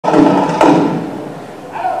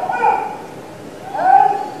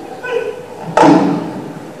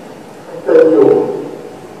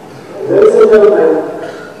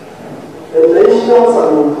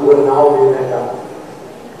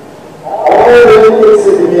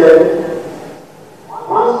civilians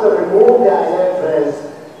must remove their headdress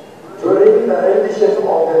during the rendition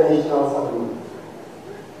of the national salute.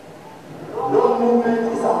 No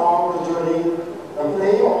movement is allowed during the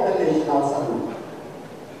play of the national salute.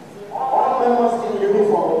 All members in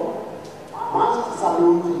uniform must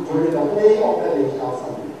salute during the play of the national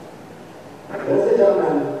salute. Ladies and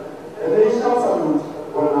gentlemen, the national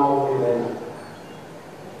salute will now be ready.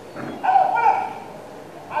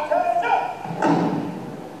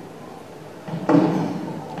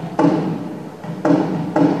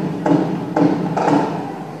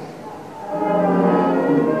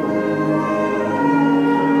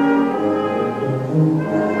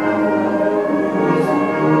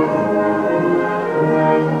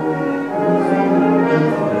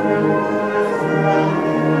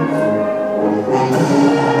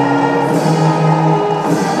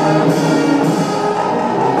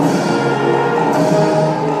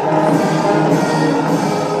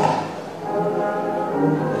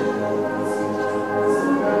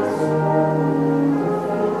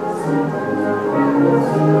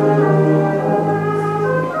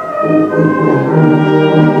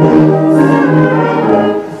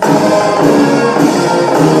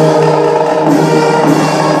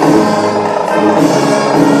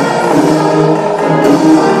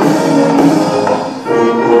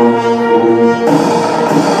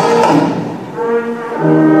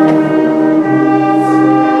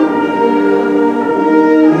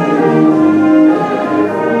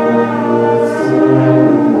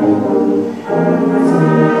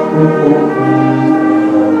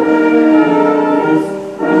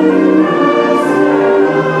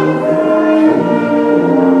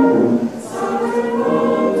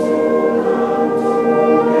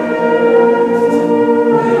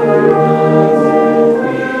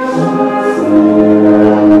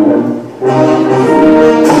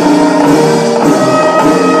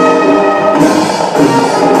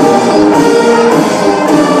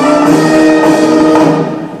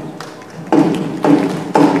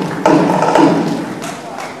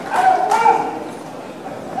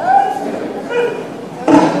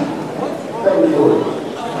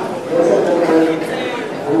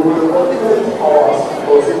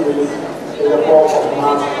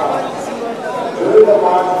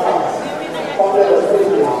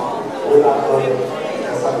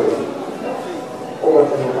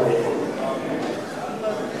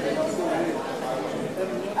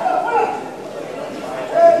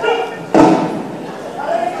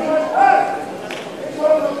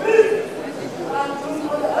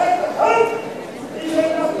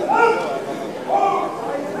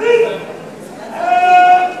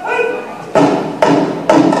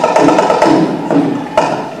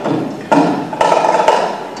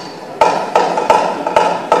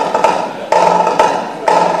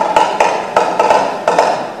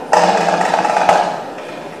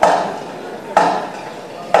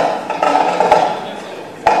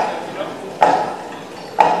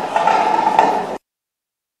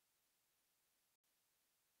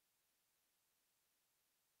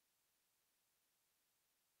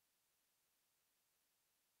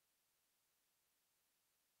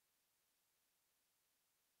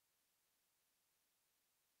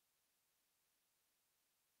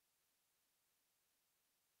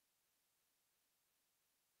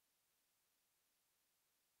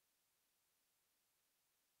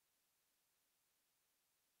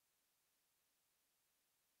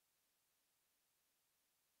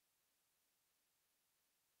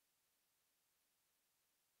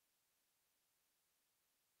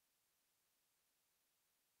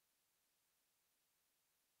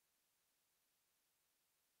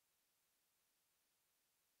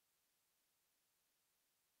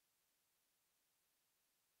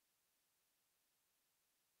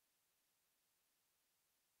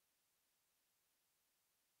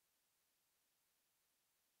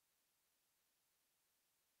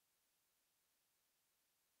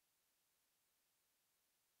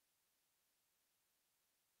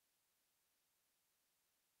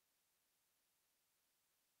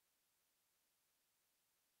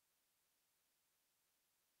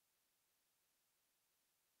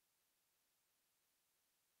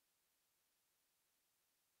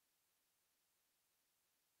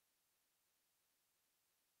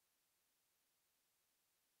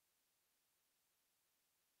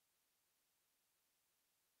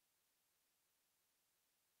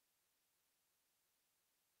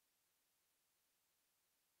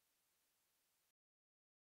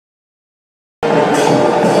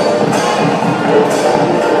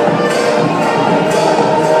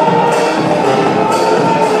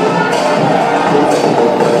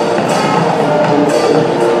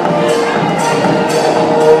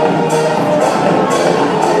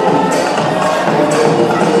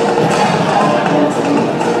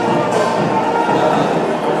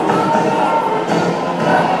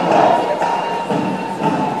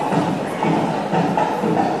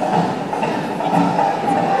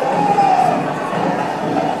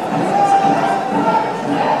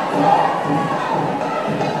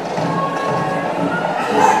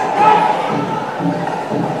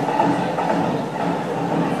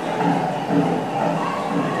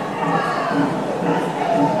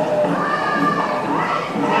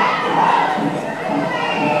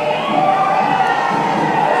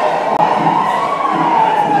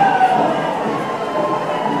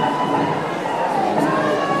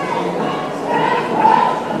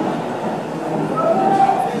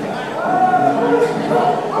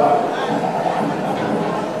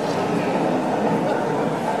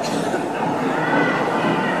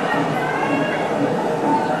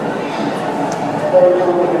 Thank you,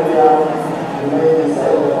 Cornelia. You may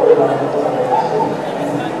say the whole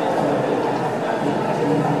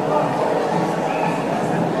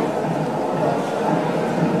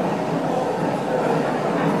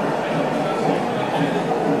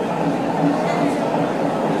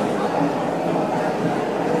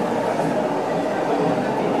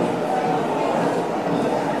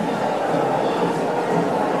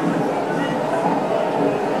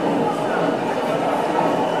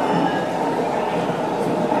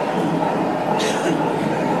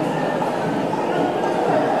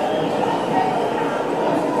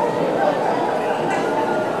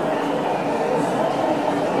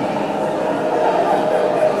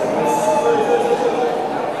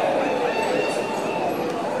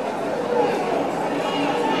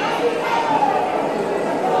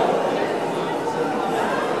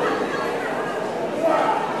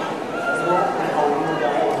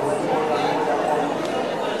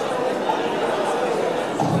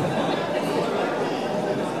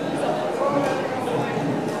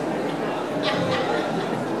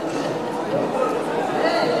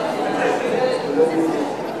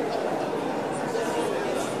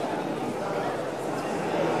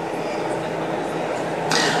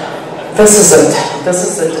This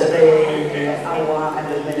is it, the hour and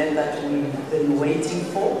the minute that we've been waiting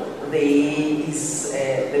for. There is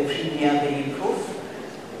the premier, the proof.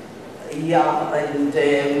 Yeah, and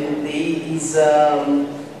there is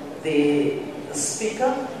the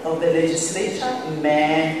Speaker of the Legislature,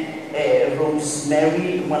 Mayor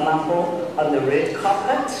Rosemary Manapo, on the red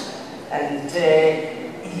carpet. And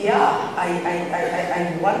yeah,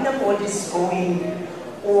 I wonder what is going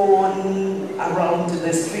on around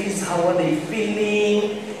the streets. How are they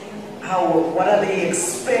feeling? What are they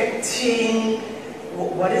expecting?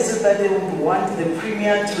 What is it that they would want the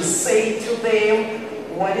Premier to say to them?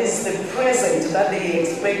 What is the present that they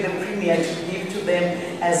expect the Premier to give to them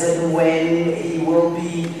as and when he will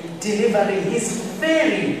be delivering his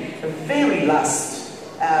very, very last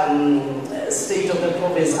State of the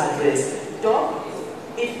Province address? Doc,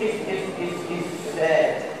 if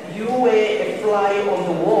you were a fly on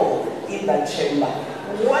the wall in that chamber,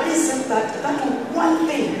 what is it that one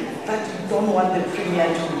thing that you don't want the Premier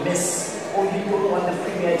to miss, or you don't want the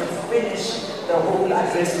Premier to finish the whole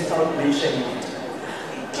address without mentioning it?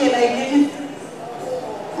 Can I give you?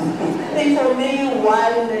 I think for me,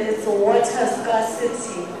 one is water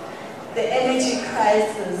scarcity, the energy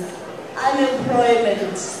crisis,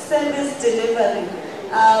 unemployment, service delivery,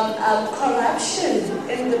 corruption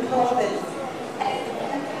in the province. I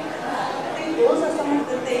think those are some of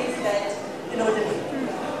the things that, you know, the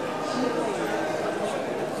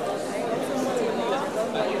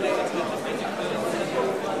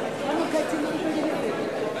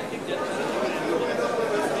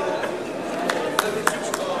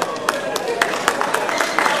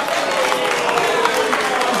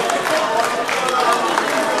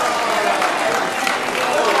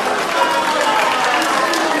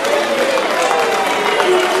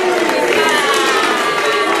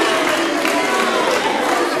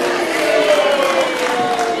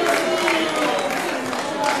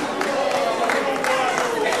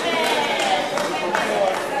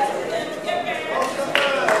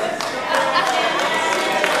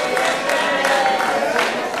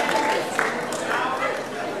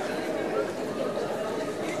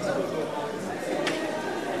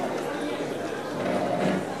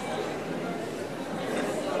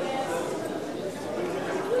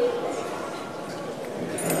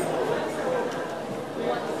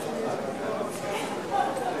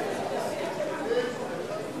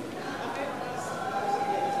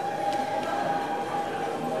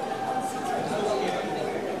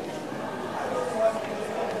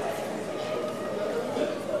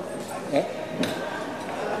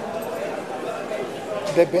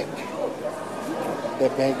bag. The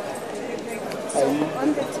bag.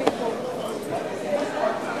 On the table.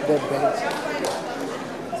 The bag.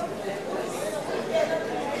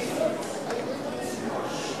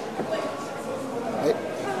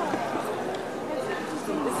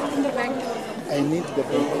 Is it in the bag? I need the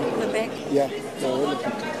bag. The bag? Yeah, the whole of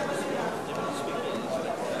it.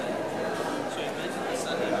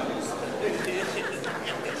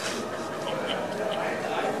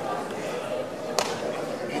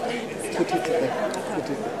 Put it there. Put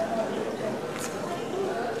it there.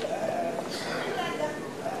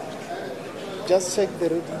 Just check the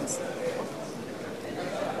readings.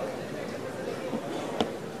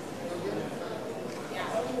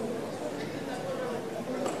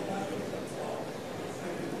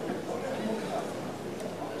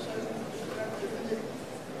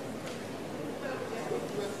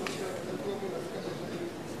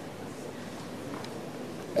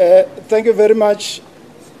 Thank you very much.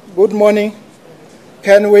 Good morning.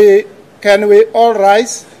 Can we all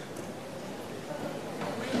rise?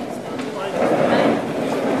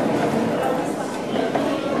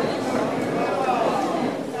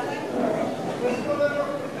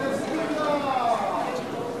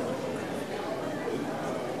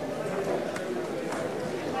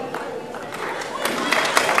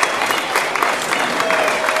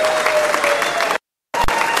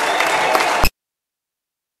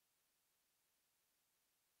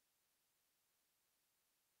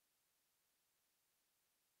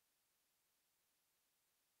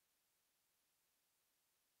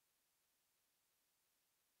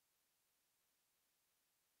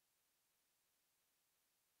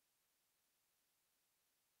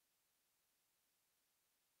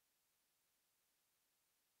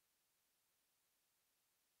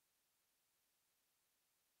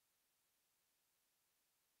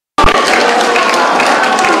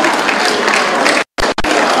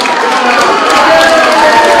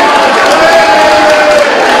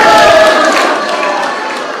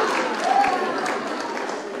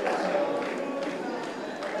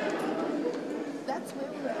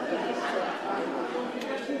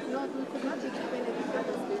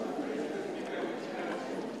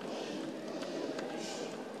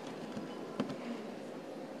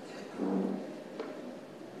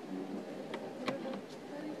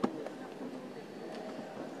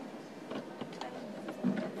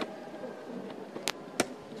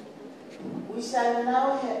 We shall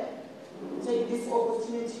now take this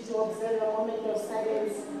opportunity to observe a moment of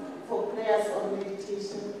silence for prayers or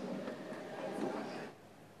meditation.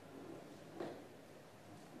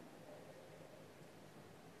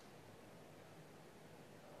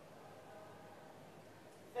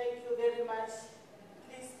 Thank you very much.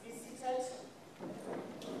 Please be seated.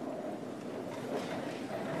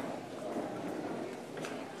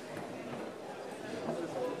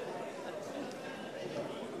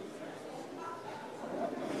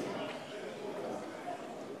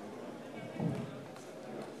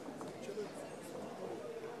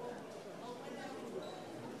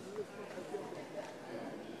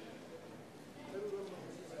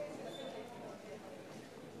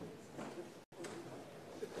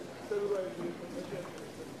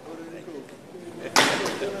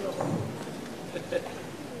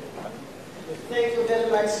 Thank you very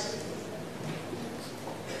much.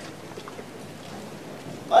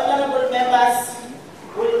 Honorable members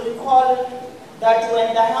will recall that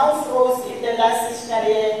when the House rose in the last sessional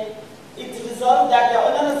year, it resolved that the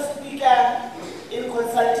Honorable Speaker, in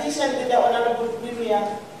consultation with the Honorable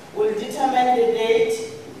Premier, will determine the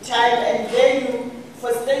date, time and venue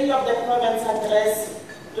for State of the Province Address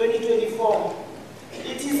 2024.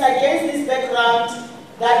 It is against this background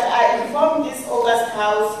that I inform this August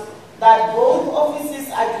House that both offices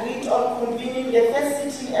agreed on convening the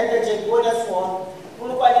first sitting at the Jagboda Hall,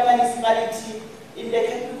 Polokwane Municipality in the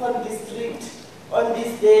Capricorn District on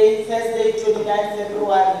this day, Thursday, 29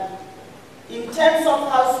 February. In terms of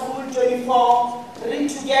House Rule 24, read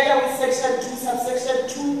together with Section 2, Subsection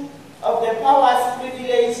 2 of the Powers,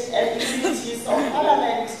 Privileges and Immunities of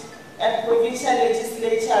Parliament and Provincial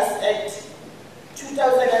Legislatures Act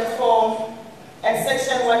 2004, and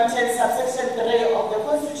Section 110, Subsection 3 of the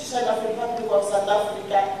Constitution of the Republic of South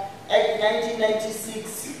Africa, Act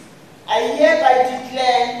 1996. I hereby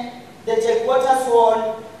declare the Jagboda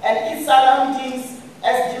Hall and its surroundings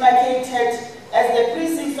as demarcated as the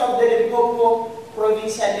precincts of the Limpopo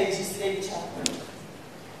Provincial Legislature.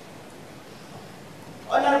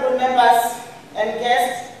 Honorable members and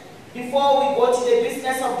guests, before we go to the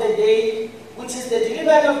business of the day, which is the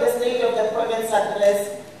delivery of the State of the Province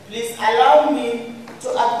Address, please allow me to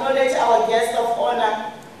acknowledge our guests of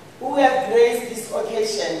honor who have graced this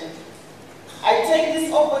occasion. I take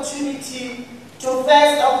this opportunity to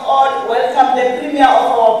first of all welcome the Premier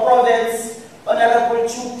of our province, Honorable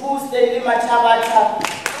Stanley Mathabatha,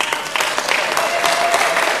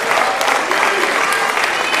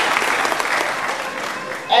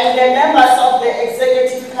 and the members of the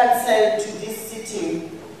Executive Council to this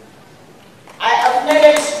sitting. I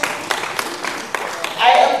acknowledge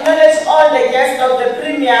all the guests of the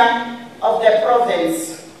Premier of the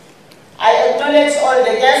province. I acknowledge all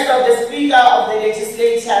the guests of the Speaker of the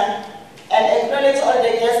Legislature and acknowledge all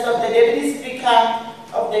the guests of the Deputy Speaker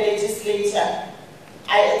of the Legislature.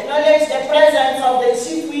 I acknowledge the presence of the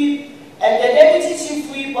Chief Whip and the Deputy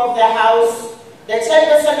Chief Whip of the House, the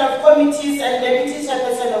Chairperson of Committees and Deputy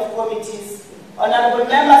Chairperson of Committees, Honorable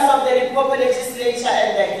members of the Limpopo Legislature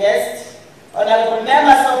and their guests, Honorable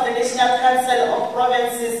members of the National Council of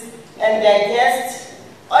Provinces and their guests,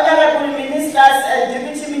 Honorable Ministers and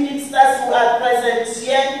Deputy Ministers who who are present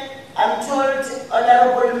here. I'm told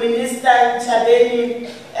Honorable Minister Chabeni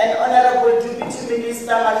and Honorable Deputy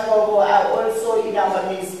Minister Mathabatha are also in our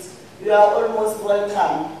midst. You are almost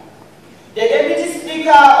welcome. The Deputy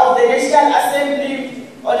Speaker of the National Assembly,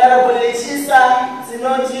 Honorable Lechisa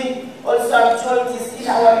Zinoti, also I'm told is in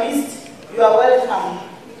our midst. You are welcome.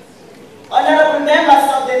 Honorable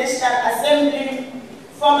members of the National Assembly,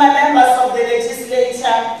 former members of the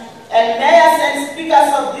legislature, and mayors and speakers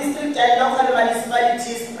of district and local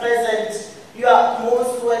municipalities present, you are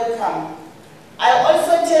most welcome. I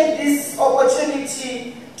also take this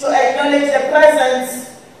opportunity to acknowledge the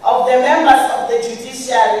presence of the members of the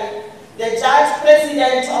judiciary, the Judge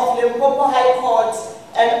President of Limpopo High Court,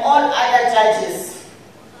 and all other judges.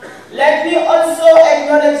 Let me also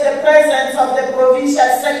acknowledge the presence of the Provincial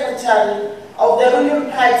Secretary of the ruling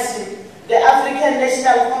party, the African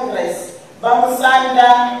National Congress,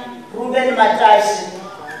 Bamusanda Ruben Matashi.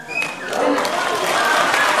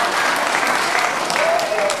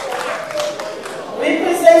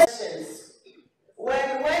 Representations. When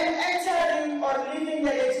entering or leaving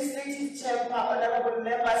the legislative chamber, honorable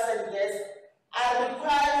members and guests are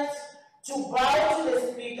required to bow to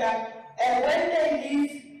the speaker, and when they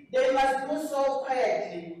leave, they must do so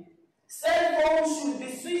quietly. Cell phones should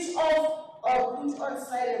be switched off or put on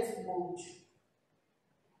silent mode.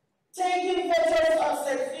 Taking photos or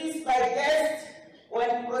selfies by guests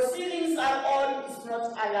when proceedings are on is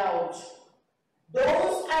not allowed.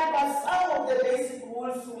 Those are but some of the basic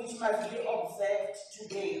rules which must be observed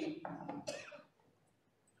today.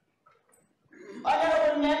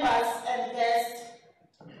 Honorable members and guests,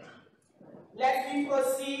 let me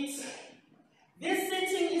proceed. This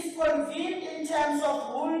sitting is convened in terms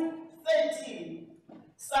of Rule 13,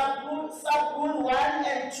 Sub-Rule 1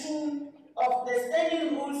 and 2 of the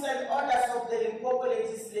Standing Rules and Orders of the Limpopo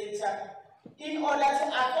Legislature, in order to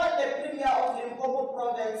afford the Premier of Limpopo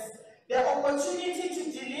Province the opportunity to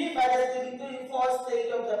deliver the 24th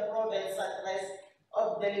State of the Province address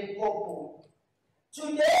of the Limpopo.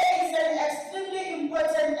 Today is an extremely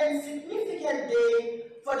important and significant day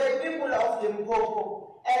for the people of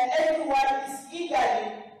Limpopo, and everyone is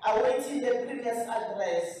eagerly awaiting the Premier's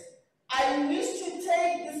address. I wish to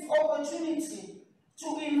take this opportunity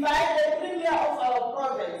to invite the Premier of our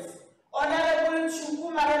province, Honorable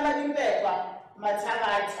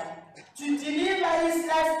Mathabatha, to deliver his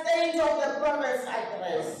last State of the Province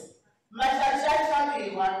address.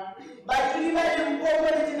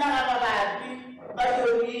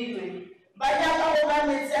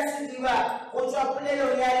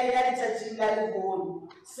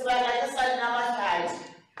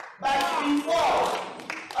 But before,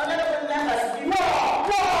 honorable members,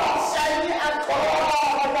 shall we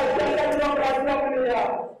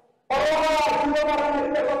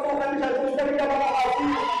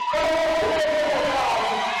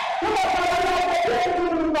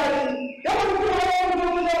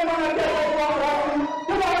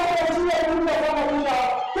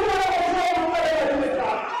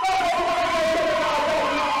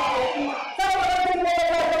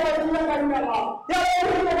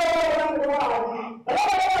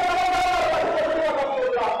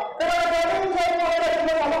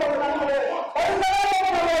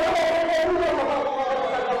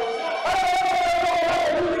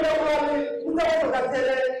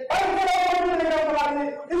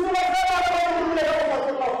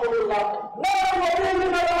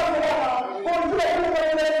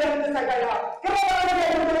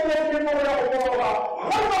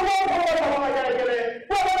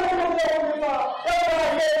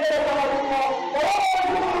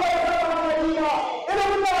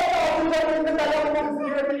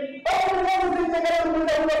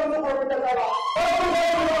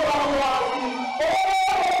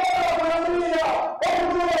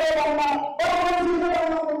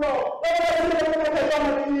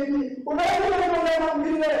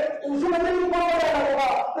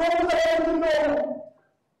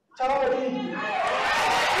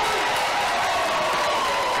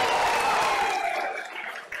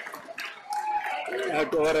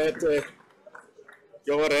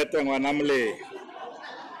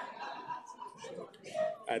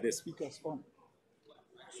Are the speakers on?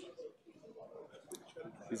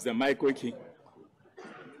 Is the mic working?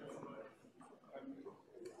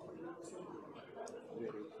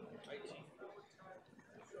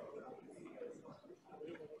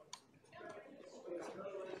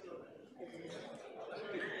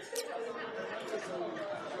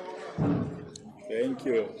 Thank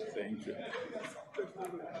you. Thank you.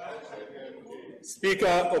 Speaker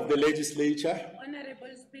of the Legislature.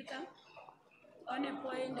 Honorable Speaker, on a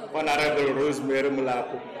point of Honorable Rosemary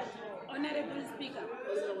Mulapo. Honorable Speaker,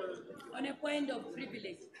 On a point of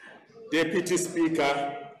privilege. Deputy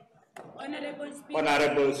Speaker, Honorable Speaker.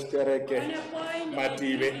 Honorable Stereke On a point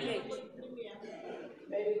Matibe. of privilege.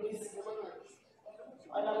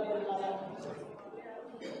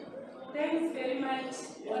 Thanks very much,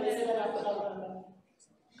 Honorable.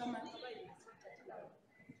 Come on.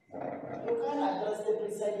 You can address the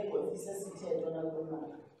presiding officer seated,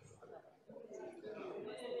 Honorable.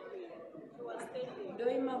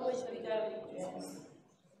 Yes.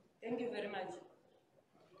 Thank you very much.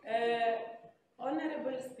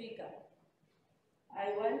 Honorable Speaker,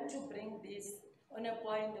 I want to bring this on a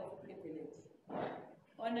point of privilege.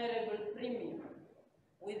 Honorable Premier,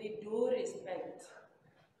 with due respect,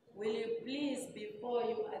 will you please, before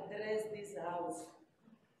you address this House,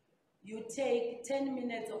 you take 10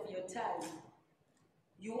 minutes of your time,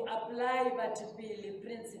 you apply Batubili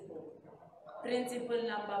principle. Principle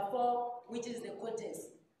number 4, which is the quotas.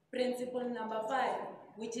 Principle number 5,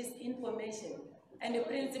 which is information. And the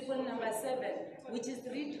principle number 7, which is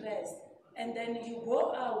redress. And then you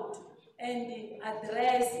go out and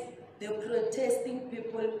address the protesting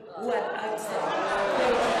people who are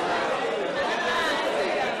outside.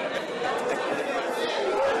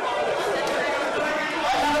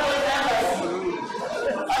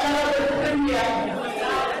 Honorable Premier,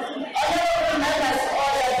 honorable members,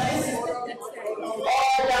 order, this is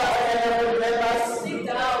order, honorable members.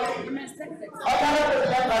 Honorable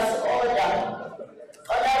members, order.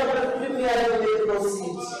 Honorable Premier, you may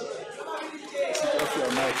proceed. Off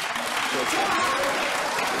your mic.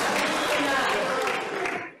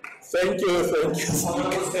 Thank you.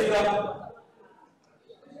 Honorable Speaker,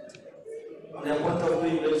 on a point of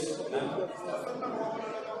privilege,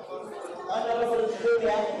 Honorable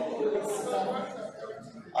Premier, you may sit down.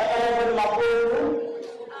 Honorable Mapuru.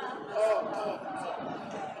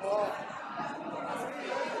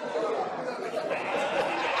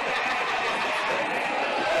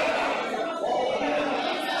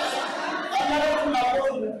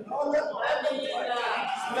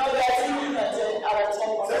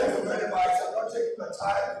 Thank you very much. I'm not taking the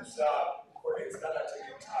time. It's colleagues that are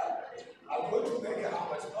taking time. I'm going to make it how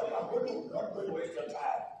much, but I'm not going to waste your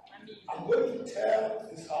time. I'm going to tell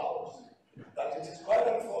this House that it is quite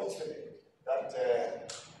unfortunate that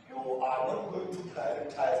you are not going to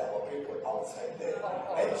prioritize our people outside there.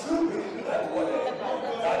 And you believe that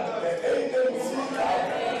that the agency at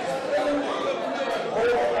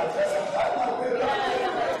present time will be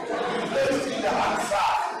placed in the answer.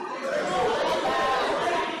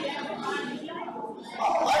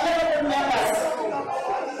 Honorable members,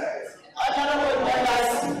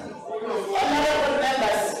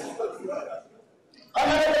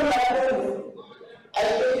 I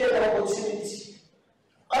gave you an opportunity.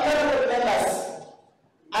 Honorable members,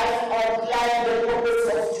 I've outlined the purpose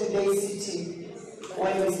of today's sitting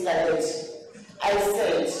when we started. I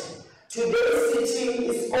said, today's sitting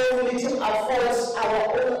is only to afford our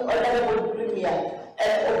own honorable premier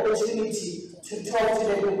an opportunity to talk to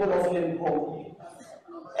the people of Limpopo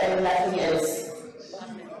and nothing else.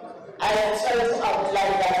 I have tried to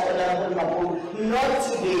outline that, Honorable Mapu. Not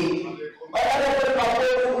today. Honorable Mapu,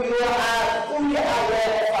 you are fully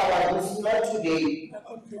aware of our rules, not today.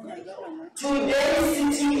 Today's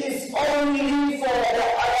sitting is only for the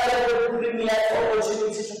Honorable Premier's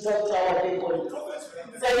opportunity to talk to our people.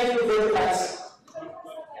 Thank you very much.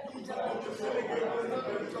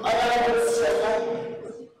 Honorable Speaker.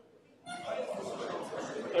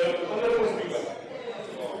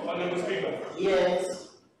 Honorable Speaker. Yes.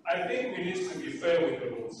 I think we need to be fair with the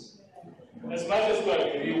rules. As much as we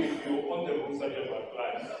agree with you on the rules that you have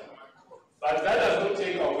applied, but that does not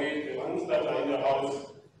take away the rules that are in the House,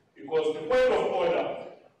 because the point of order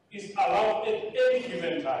is allowed at any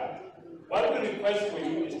given time. What we request for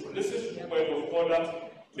you is to listen to the point of order,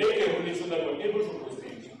 make a ruling so that we're able to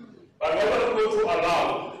proceed. But what we're going to allow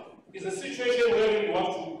is a situation where you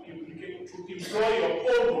want to employ your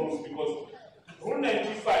own rules, because Rule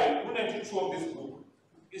 95, Rule 92 of this book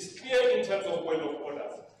is clear in terms of point of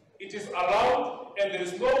orders. It is allowed, and there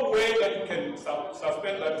is no way that you can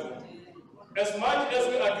suspend that rule. As much as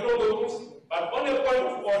we agree on the rules, but on a point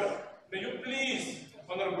of order, may you please,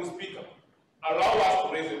 Honorable Speaker, allow us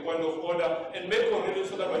to raise a point of order and make a ruling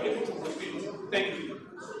so that we're able to proceed. Thank you.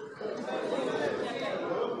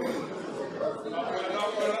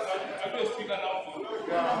 I'm a speaker now.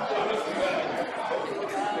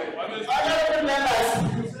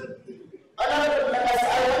 Honorable members, I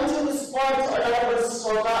want to respond to Honorable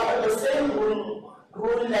Soga on the same rule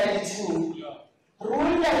 92.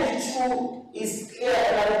 Rule 92 is clear,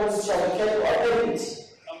 Honorable Soga, can you open it?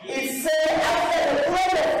 It says after the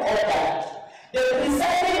point of order, the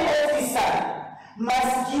presiding officer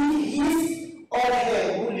must give his or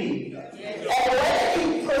her ruling. And when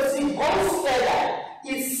it goes further,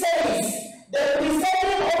 it says the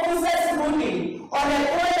presiding officer's ruling on a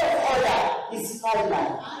point of order is final.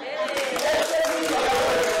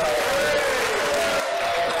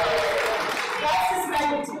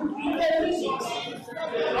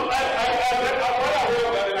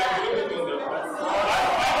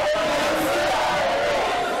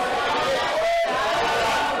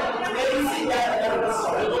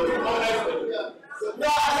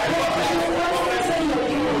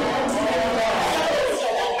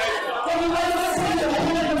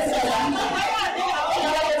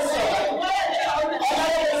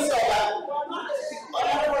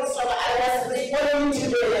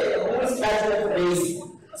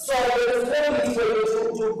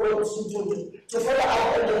 To follow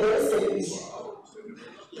up on the whole solution.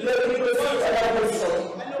 We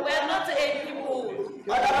are not a people.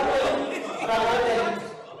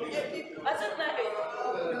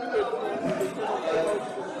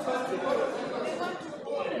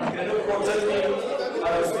 Can you protect me,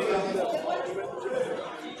 Madam Speaker?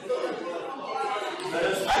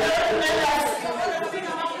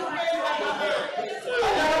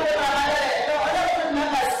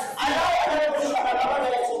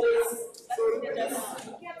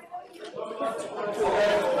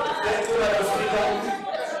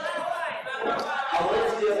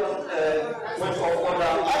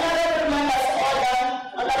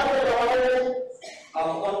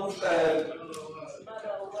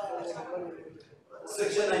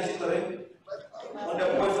 Section 93, on the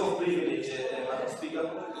point of privilege, Madam Speaker.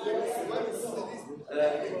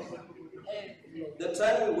 The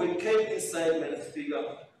time we came inside, Madam Speaker,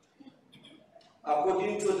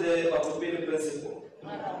 according to the Batopini principle,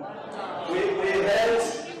 we had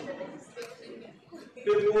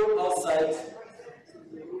people outside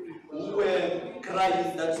who were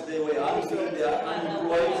crying that they were hungry, they are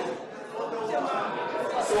unemployed.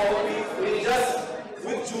 So we just,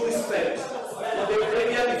 with due respect, for the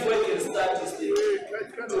premier before he can start his day,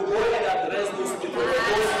 to go and address those people,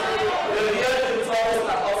 because the real influence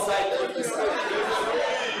are outside of this country.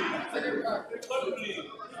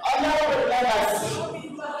 Honorable members,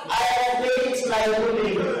 I have made my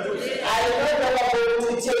ruling. I am not going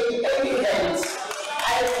to take any hands. I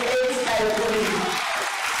have made my ruling.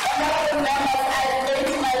 Honorable members, I have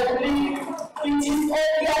made my ruling. It is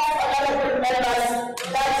obvious, honorable members,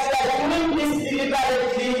 that you are doing this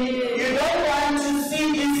deliberately. You don't want to see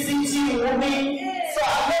this city moving, so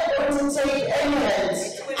I'm not going to take any hands.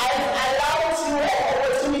 I've allowed you an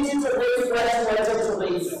opportunity to raise what I wanted to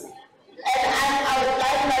raise. And I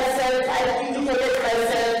outlined myself, I indicated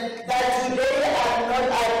myself that today I'm not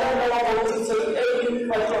going to take any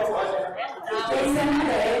point of order.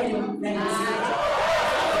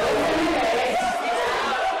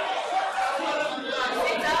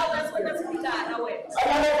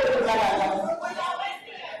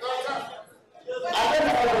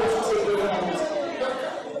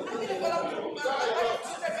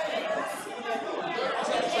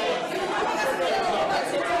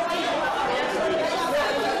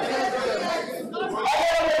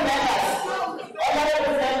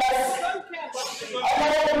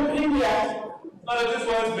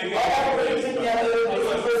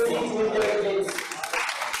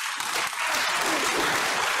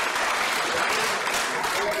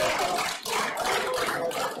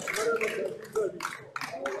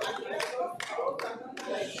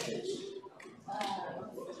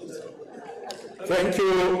 Thank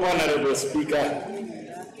you, Honorable Speaker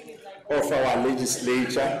of our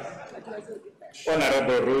legislature,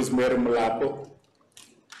 Honorable Rosemary Mulapo,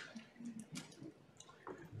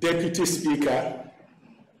 Deputy Speaker,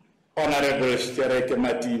 Honorable Stanley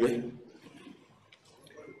Mathabatha,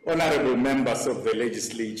 Honorable members of the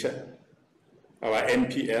legislature, our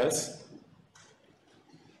MPLs,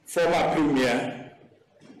 former Premier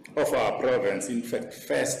of our province, in fact,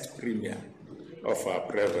 first Premier of our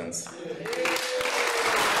province.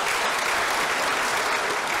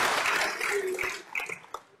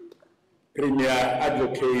 Premier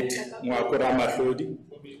Advocate Mwakura Mahlodi,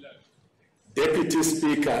 Deputy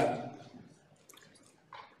Speaker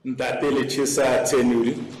Ntatele Chisa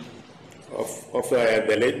Tsenuri of our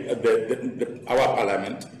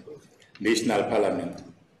Parliament, National Parliament,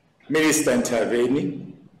 Minister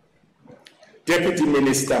Ntabeni, Deputy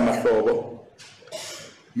Minister Mahlobo,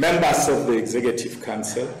 members of the Executive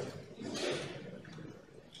Council,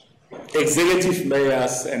 executive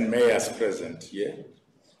mayors and mayors present here,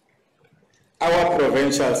 our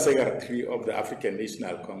Provincial Secretary of the African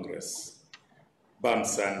National Congress,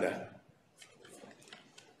 Bamsanda,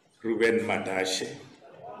 Ruben Madashe,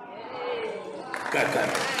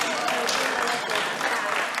 Kakara.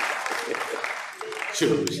 The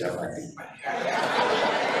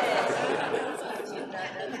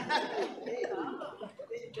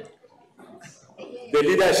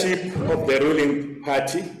leadership of the ruling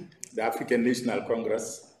party, the African National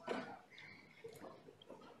Congress,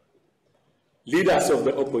 leaders of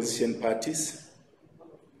the opposition parties,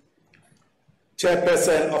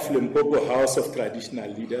 chairperson of Limpopo House of Traditional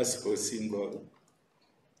Leaders, Hosingo,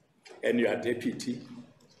 and your deputy,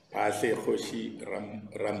 Pahle Khoshi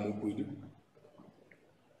Ramugudu.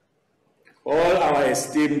 All our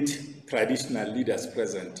esteemed traditional leaders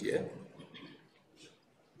present here,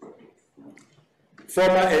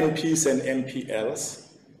 former MPs and MPLs,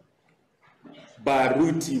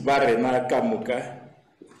 Baruti Barena Kamuka,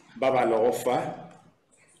 Babalofa,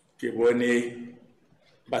 Kibone,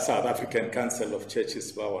 South African Council of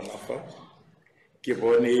Churches Bawanafa,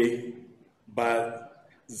 Kibone,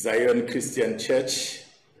 Zion Christian Church,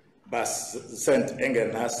 St.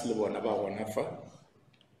 Engenas Bawanafa,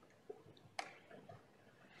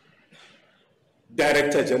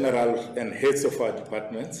 Director General and heads of our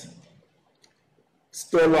departments,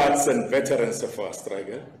 stalwarts and veterans of our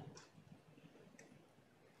struggle,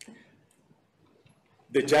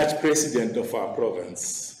 the Judge President of our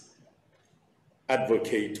province,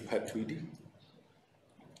 Advocate Patudi,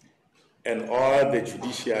 and all the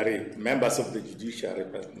judiciary, members of the judiciary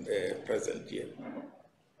present here.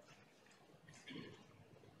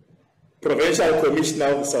 Provincial Commissioner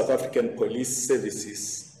of the South African Police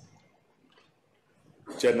Services,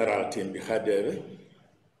 General Thembi Khadebe,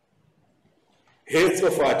 heads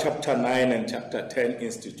of our Chapter 9 and Chapter 10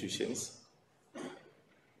 institutions,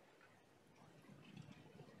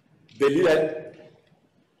 the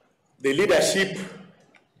leadership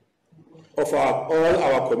of all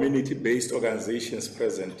our community-based organizations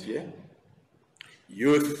present here,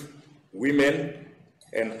 youth, women,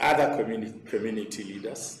 and other community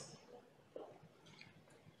leaders,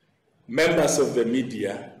 members of the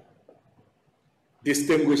media,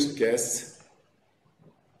 distinguished guests,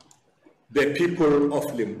 the people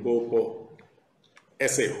of Limpopo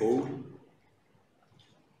as a whole,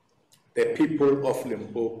 the people of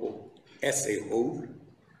Limpopo as a whole,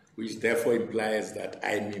 which therefore implies that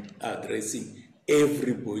I'm addressing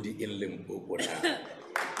everybody in Limpopo now.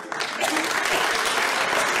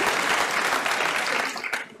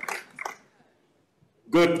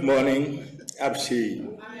 Good morning,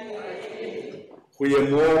 Abshi.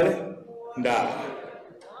 Huyemore nda.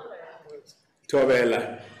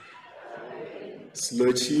 Tovela.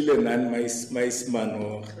 Slochile nan mais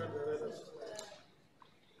mano.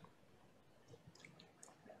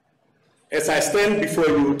 As I stand before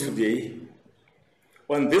you today,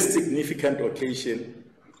 on this significant occasion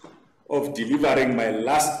of delivering my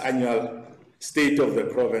last annual State of the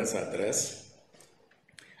Province address,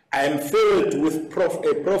 I am filled with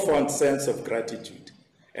a profound sense of gratitude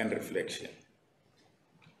and reflection.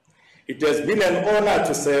 It has been an honor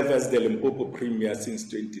to serve as the Limpopo Premier since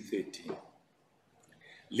 2013,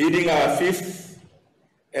 leading our 5th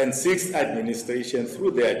and 6th administration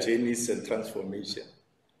through their journeys and transformation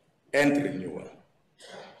and renewal.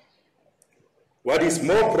 What is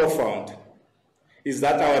more profound is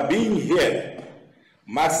that our being here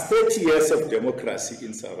marks 30 years of democracy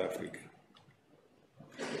in South Africa.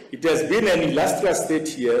 It has been an illustrious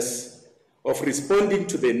 30 years of responding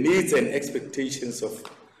to the needs and expectations of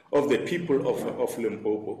the people of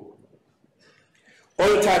Limpopo,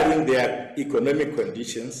 altering their economic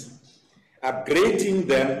conditions, upgrading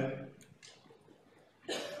them,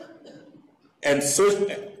 and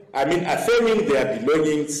affirming their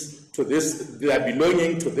belonging to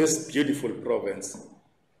this beautiful province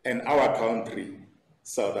and our country,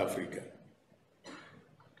 South Africa.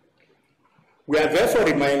 We are therefore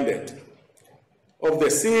reminded of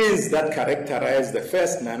the scenes that characterized the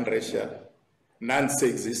first non-racial,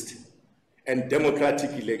 non-sexist, and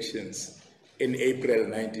democratic elections in April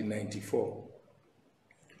 1994.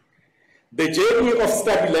 The journey of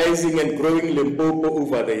stabilizing and growing Limpopo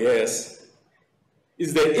over the years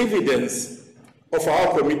is the evidence of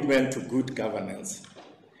our commitment to good governance,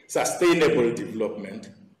 sustainable development,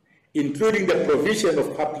 including the provision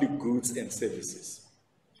of public goods and services.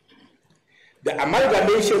 The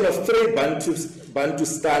amalgamation of 3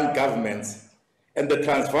 Bantustan governments and the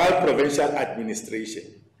Transvaal Provincial Administration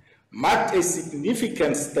marked a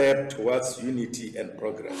significant step towards unity and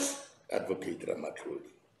progress, Advocate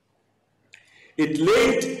Ramatloli. It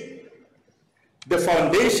laid the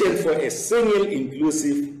foundation for a single,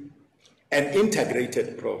 inclusive, and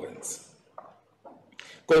integrated province.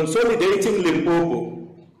 Consolidating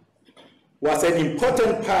Limpopo was an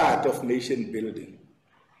important part of nation building.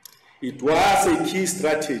 It was a key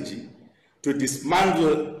strategy to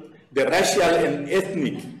dismantle the racial and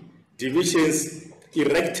ethnic divisions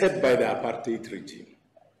erected by the apartheid regime.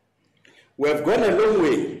 We have gone a long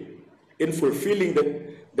way in fulfilling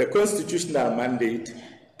the constitutional mandate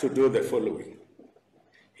to do the following: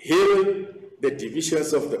 heal the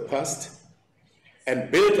divisions of the past and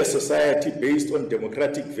build a society based on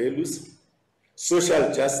democratic values,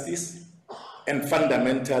 social justice, and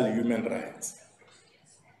fundamental human rights.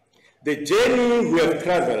 The journey we have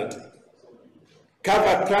traveled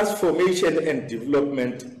covers transformation and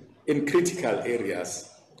development in critical areas,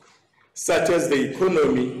 such as the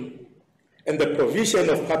economy and the provision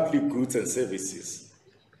of public goods and services,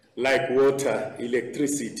 like water,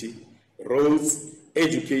 electricity, roads,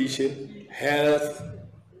 education, health,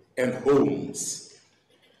 and homes.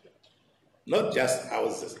 Not just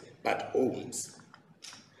houses, but homes.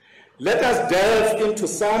 Let us delve into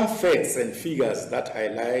some facts and figures that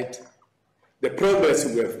highlight the progress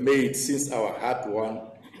we have made since our hard-won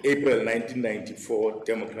April 1994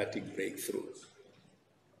 democratic breakthrough.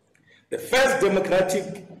 The first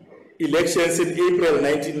democratic elections in April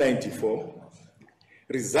 1994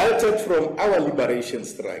 resulted from our liberation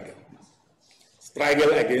struggle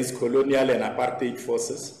against colonial and apartheid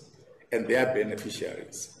forces and their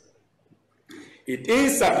beneficiaries. It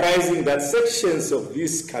is surprising that sections of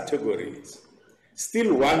these categories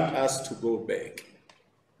still want us to go back.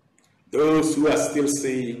 Those who are still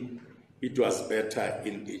saying it was better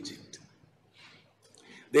in Egypt.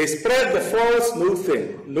 They spread the false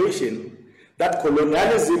notion that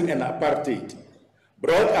colonialism and apartheid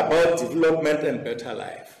brought about development and better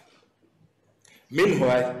life.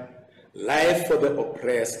 Meanwhile, life for the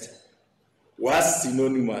oppressed was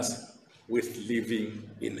synonymous with living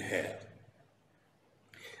in hell.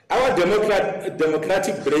 Our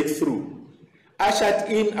democratic breakthrough ushered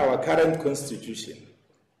in our current constitution.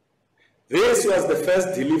 This was the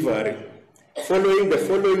first delivery following the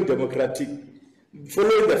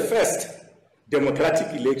first democratic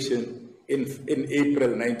election in April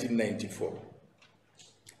 1994,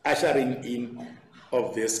 ushering in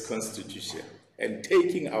of this constitution and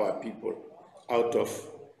taking our people out of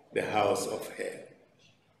the house of hell.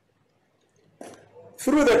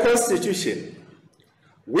 Through the constitution,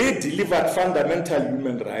 we delivered fundamental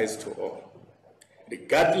human rights to all,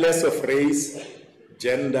 regardless of race,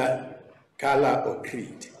 gender, color, or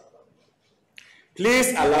creed.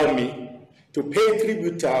 Please allow me to pay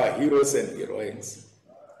tribute to our heroes and heroines.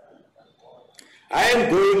 I am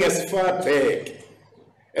going as far back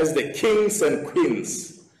as the kings and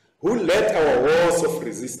queens who led our wars of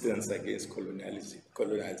resistance against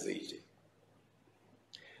colonization.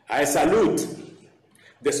 I salute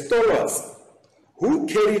the stalwarts who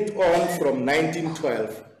carried on from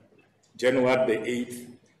 1912, January the 8th,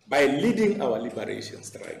 by leading our liberation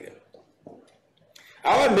struggle.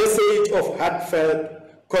 Our message of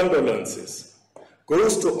heartfelt condolences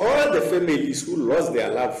goes to all the families who lost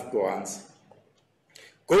their loved ones,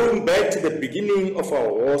 going back to the beginning of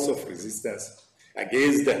our wars of resistance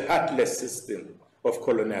against the heartless system of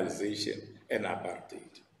colonialization and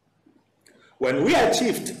apartheid. When we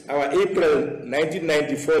achieved our April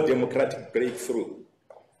 1994 democratic breakthrough,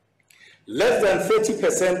 less than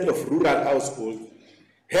 30% of rural households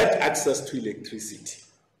had access to electricity.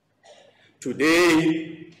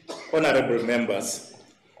 Today, honorable members,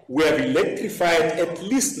 we have electrified at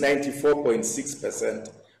least 94.6%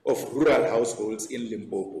 of rural households in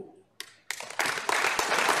Limpopo,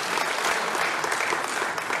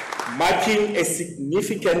 marking a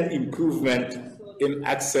significant improvement in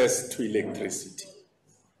access to electricity.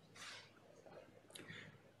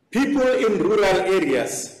 People in rural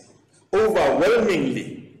areas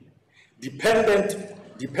overwhelmingly depended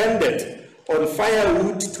on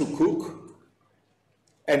firewood to cook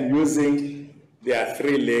and using their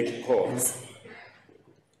three-leg cords.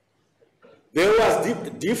 There was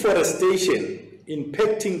deforestation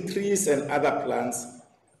impacting trees and other plants,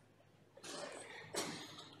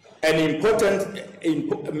 making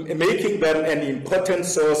them an important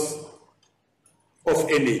source of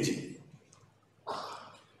energy.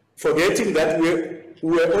 Forgetting that we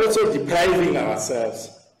were also depriving ourselves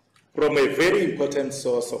from a very important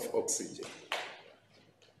source of oxygen.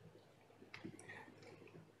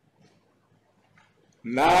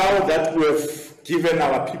 Now that we have given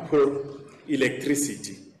our people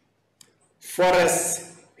electricity,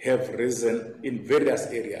 forests have risen in various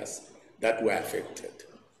areas that were affected,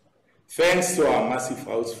 thanks to our massive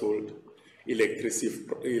household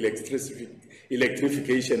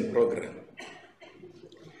electrification program.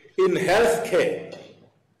 In healthcare,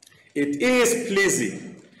 it is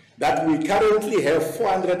pleasing that we currently have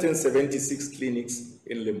 476 clinics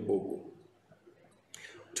in Limpopo.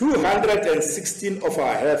 216 of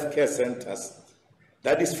our healthcare centers,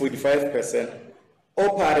 that is 45%,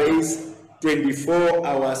 operates 24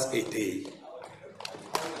 hours a day.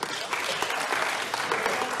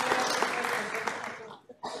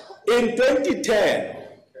 In 2010,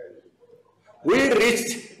 we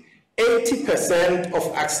reached 80%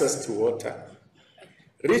 of access to water,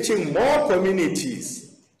 reaching more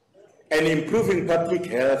communities and improving public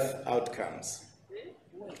health outcomes.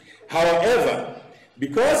 However,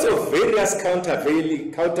 because of various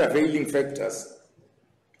countervailing factors,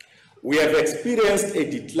 we have experienced a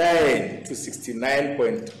decline to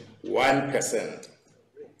 69.1%.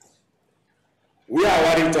 We are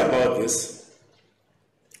worried about this,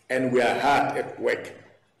 and we are hard at work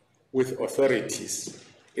with authorities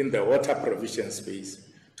in the water provision space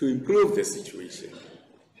to improve the situation.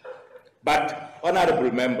 But,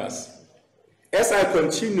 honorable members, as I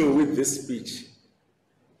continue with this speech,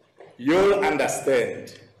 you'll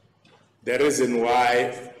understand the reason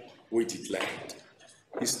why we declined.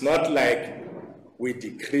 It's not like we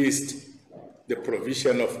decreased the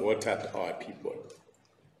provision of water to our people.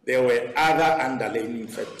 There were other underlying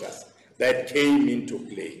factors that came into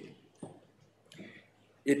play.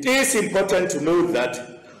 It is important to note that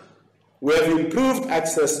we have improved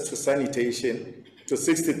access to sanitation to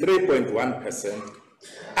 63.1%,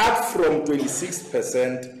 up from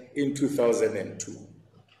 26% in 2002,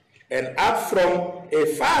 and up from a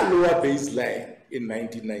far lower baseline in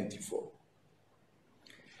 1994.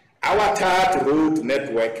 Our tarred road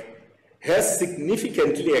network has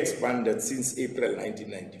significantly expanded since April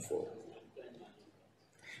 1994.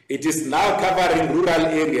 It is now covering rural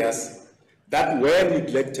areas that were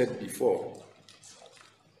neglected before.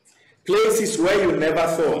 Places where you never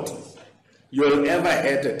thought you'll ever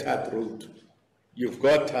had a tarred road. You've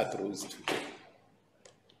got tarred roads today.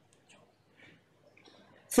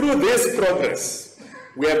 Through this progress,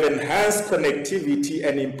 we have enhanced connectivity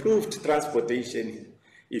and improved transportation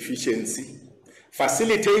efficiency,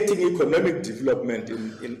 facilitating economic development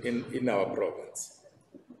in our province.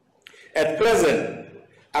 At present,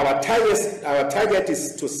 our target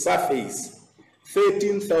is to surface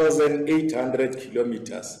 13,800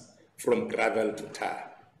 kilometers from gravel to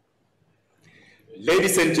tar.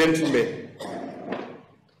 Ladies and gentlemen,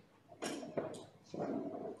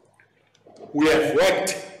 we have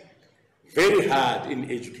worked very hard in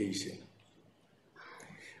education.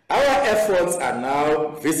 Our efforts are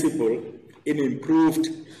now visible in improved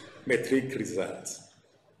matric results.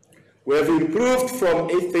 We have improved from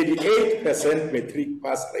a 38% matric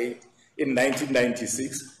pass rate in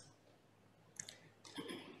 1996,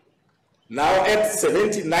 now at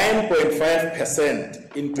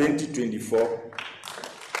 79.5% in 2024.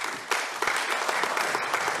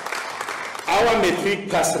 Our matric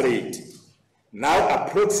pass rate now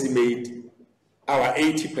approximates our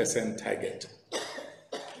 80% target.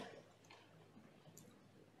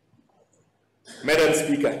 Madam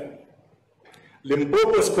Speaker,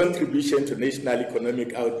 Limpopo's contribution to national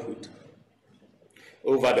economic output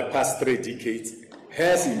over the past 3 decades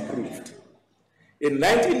has improved. In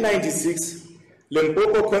 1996,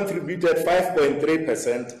 Limpopo contributed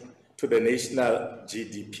 5.3% to the national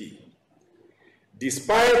GDP.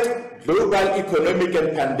 Despite global economic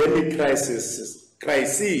and pandemic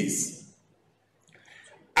crises,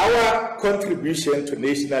 our contribution to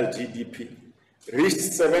national GDP reached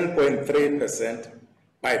 7.3%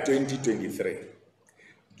 by 2023.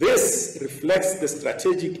 This reflects the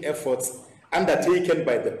strategic efforts undertaken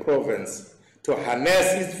by the province to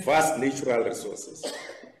harness its vast natural resources,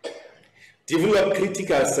 develop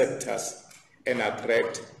critical sectors, and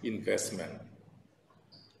attract investment.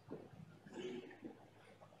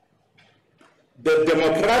 The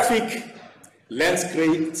demographic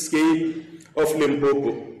landscape of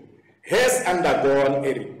Limpopo has undergone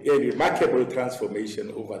a remarkable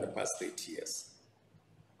transformation over the past 8 years.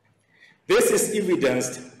 This is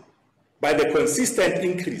evidenced by the consistent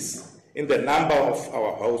increase in the number of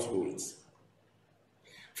our households.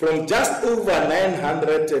 From just over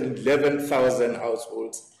 911,000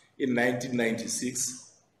 households in 1996,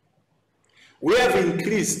 we have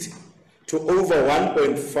increased to over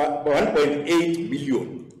 1.8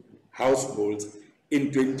 million households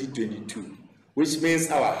in 2022, which means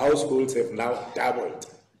our households have now doubled.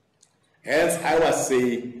 Hence, I was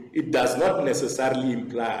saying it does not necessarily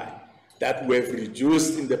imply that we have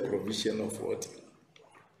reduced in the provision of water.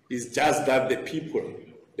 It's just that the people,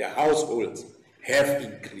 the households, have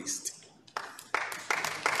increased.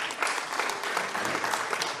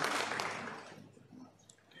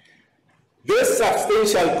 This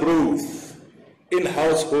substantial growth in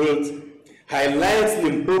households highlights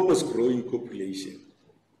Limpopo's growing population.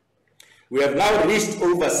 We have now reached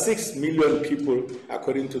over 6 million people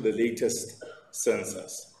according to the latest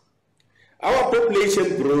census. Our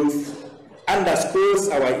population growth underscores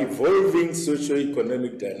our evolving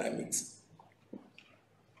socio-economic dynamics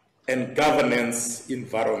and governance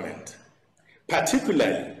environment.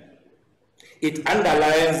 Particularly, it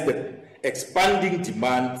underlines the expanding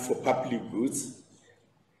demand for public goods,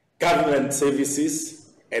 government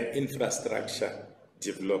services, and infrastructure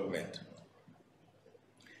development.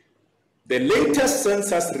 The latest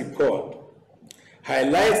census report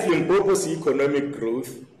highlights Limpopo's economic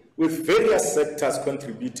growth, with various sectors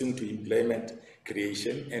contributing to employment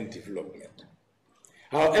creation and development.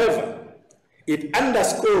 However, it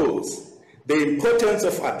underscores the importance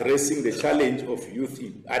of addressing the challenge of youth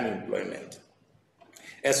unemployment,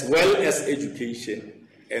 as well as education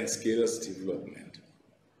and skills development.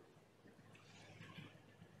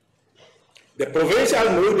 The Provincial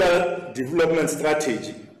Nodal Development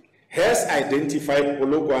Strategy has identified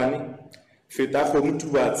Polokwane,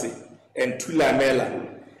 Fetafo-Mtubatse, and Thulamela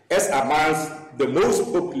as amongst the most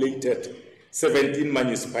populated 17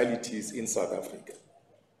 municipalities in South Africa,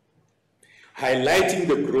 highlighting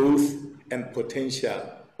the growth and potential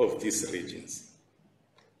of these regions.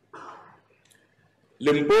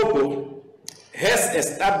 Limpopo has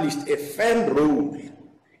established a firm role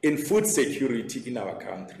in food security in our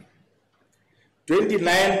country.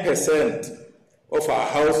 29% of our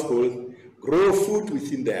households grow food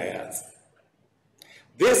within their yards.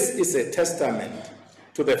 This is a testament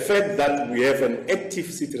to the fact that we have an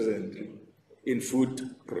active citizenry in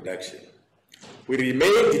food production. We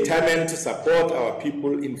remain determined to support our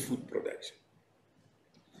people in food production.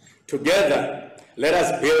 Together, let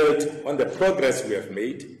us build on the progress we have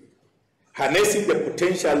made, harnessing the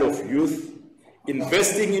potential of youth,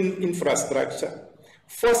 investing in infrastructure,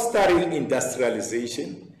 fostering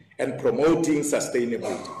industrialization, and promoting sustainable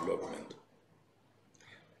development.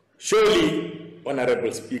 Surely,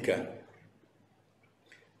 Honorable Speaker,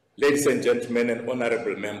 ladies and gentlemen and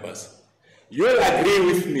honorable members, you will agree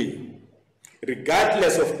with me,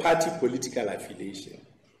 regardless of party political affiliation,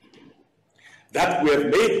 that we have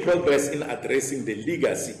made progress in addressing the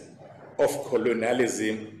legacy of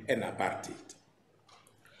colonialism and apartheid.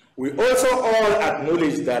 We also all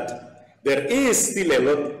acknowledge that there is still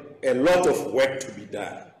a lot of work to be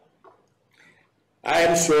done. I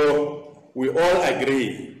am sure we all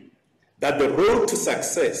agree that the road to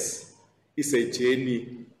success is a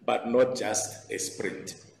journey, but not just a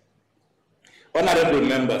sprint. Honorable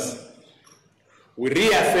members, we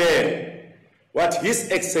reaffirm what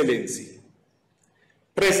His Excellency,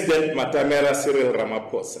 President Matamela Cyril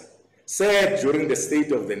Ramaphosa, said during the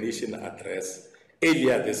State of the Nation address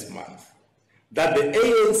earlier this month, that the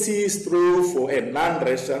ANC strove for a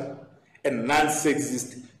non-racial and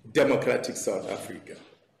non-sexist democratic South Africa.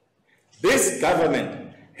 This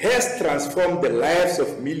government has transformed the lives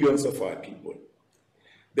of millions of our people.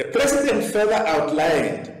 The President further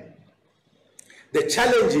outlined the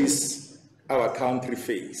challenges our country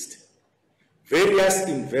faced. Various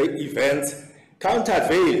events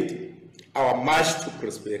countervailed our march to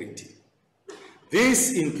prosperity.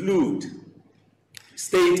 These include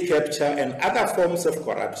state capture and other forms of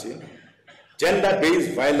corruption,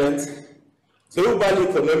 gender-based violence, global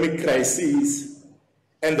economic crises,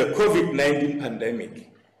 and the COVID-19 pandemic.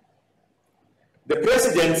 The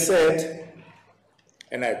President said,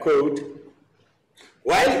 and I quote,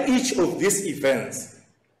 "While each of these events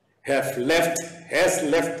has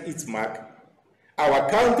left its mark, our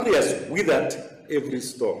country has withered every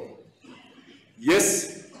storm.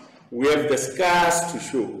 Yes, we have the scars to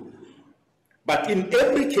show, but in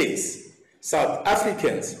every case, South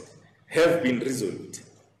Africans have been resolute.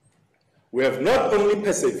 We have not only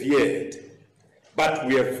persevered, but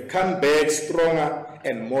we have come back stronger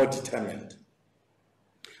and more determined.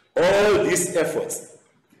 All these efforts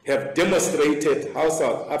have demonstrated how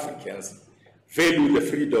South Africans value the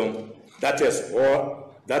freedom that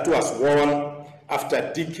was won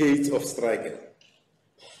after decades of struggle.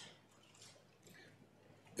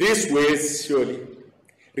 These ways surely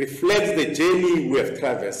reflect the journey we have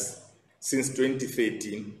traversed since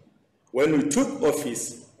 2013, when we took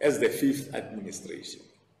office as the 5th administration.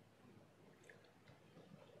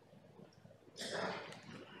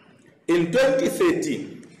 In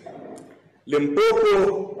 2013,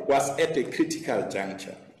 Limpopo was at a critical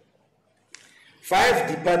juncture.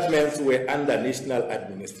 5 departments were under national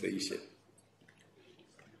administration.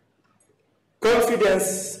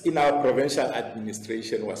 Confidence in our provincial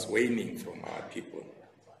administration was waning from our people.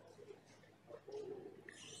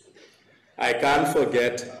 I can't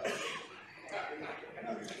forget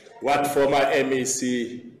what former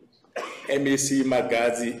MAC MEC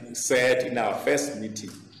Magazi said in our first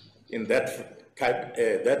meeting in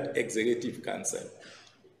that Executive Council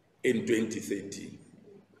in 2013,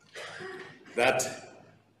 that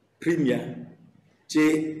Premier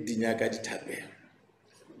Che Dinyaka Ditabe.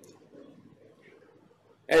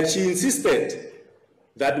 And she insisted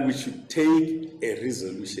that we should take a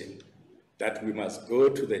resolution that we must go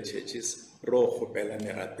to the churches,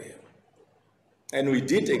 and we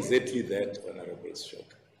did exactly that, Honorable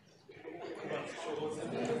Shoka.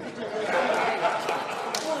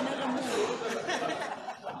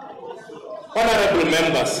 Honorable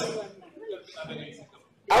members,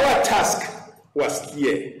 our task was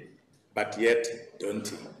clear, but yet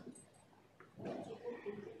daunting.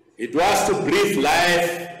 It was to breathe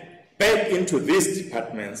life back into these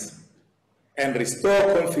departments and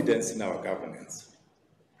restore confidence in our governance.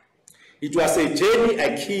 It was a journey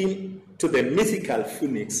akin to the mythical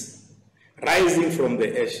phoenix rising from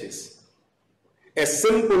the ashes, a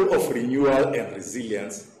symbol of renewal and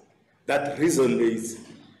resilience that resonates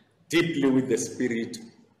deeply with the spirit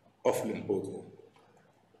of Limpopo.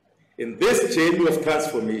 In this journey of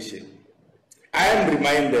transformation, I am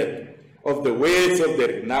reminded of the words of the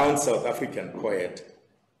renowned South African poet,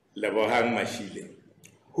 Lebohang Mashile,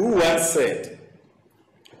 who once said,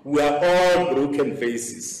 "We are all broken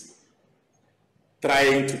vases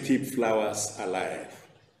trying to keep flowers alive."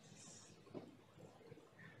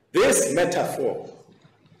 This metaphor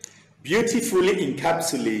beautifully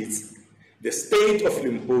encapsulates the state of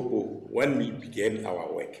Limpopo when we began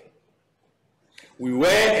our work. We were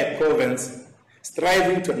a province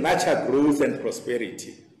striving to nurture growth and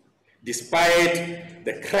prosperity, despite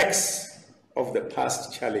the cracks of the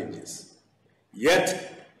past challenges.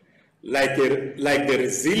 Yet, like the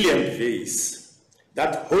resilient vase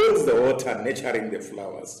that holds the water nurturing the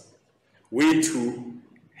flowers, we too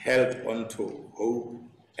held on to hope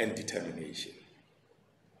and determination.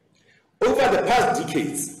 Over the past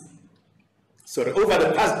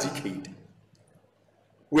decade,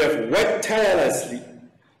 we have worked tirelessly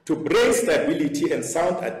to bring stability and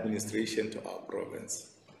sound administration to our province.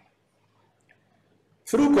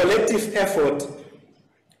 Through collective effort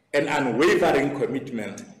and unwavering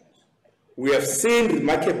commitment, we have seen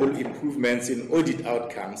remarkable improvements in audit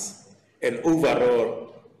outcomes and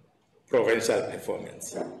overall provincial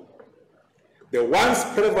performance. The once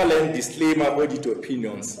prevalent disclaimer audit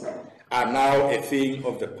opinions are now a thing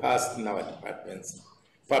of the past in our departments,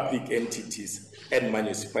 public entities, and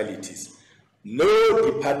municipalities.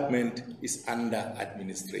 No department is under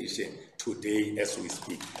administration today as we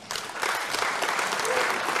speak.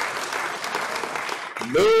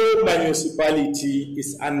 No municipality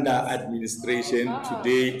is under administration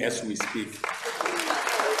today as we speak.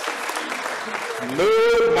 No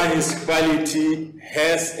municipality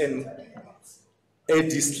has a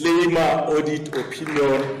disclaimer audit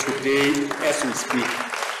opinion today as we speak.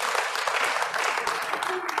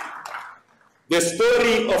 The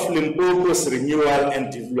story of Limpopo's renewal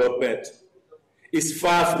and development is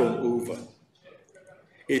far from over.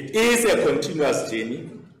 It is a continuous journey,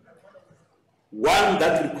 one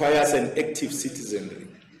that requires an active citizenry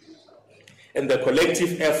and the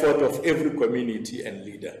collective effort of every community and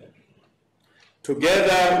leader.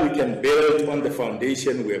 Together, we can build on the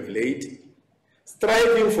foundation we have laid,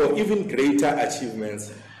 striving for even greater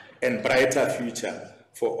achievements and brighter future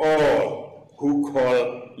for all who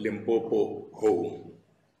call Limpopo home.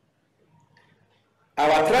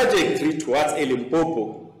 Our trajectory towards a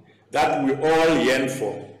Limpopo that we all yearn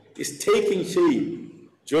for is taking shape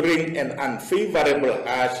during an unfavorable,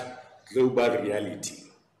 harsh global reality.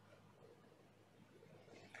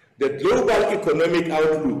 The global economic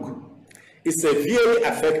outlook is severely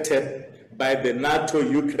affected by the NATO,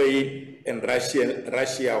 Ukraine, and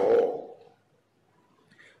Russia war.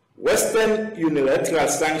 Western unilateral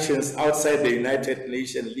sanctions outside the United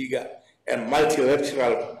Nations legal and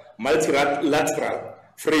multilateral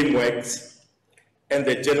frameworks, and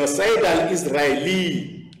the genocidal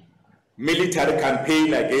Israeli military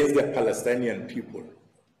campaign against the Palestinian people.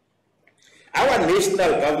 Our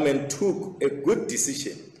national government took a good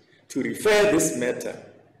decision to refer this matter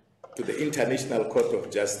to the International Court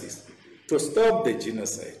of Justice to stop the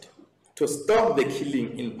genocide, to stop the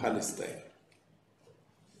killing in Palestine.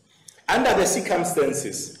 Under the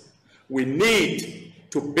circumstances, we need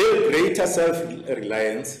to build greater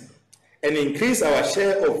self-reliance and increase our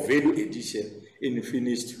share of value addition in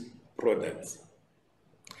finished products.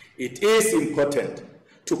 It is important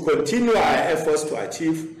to continue our efforts to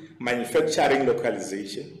achieve manufacturing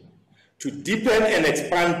localization, to deepen and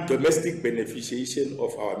expand domestic beneficiation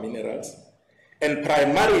of our minerals, and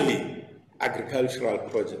primarily agricultural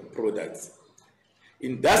products.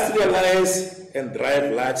 industrialize and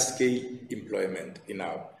drive large-scale employment in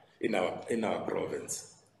our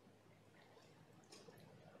province.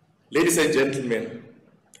 Ladies and gentlemen,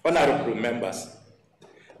 honorable members,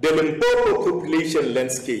 the Limpopo population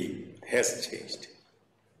landscape has changed.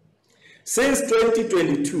 Since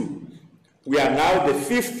 2022, we are now the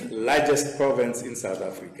 5th largest province in South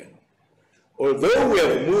Africa. Although we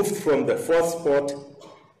have moved from the 4th spot,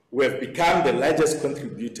 we have become the largest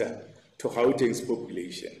contributor to Gauteng's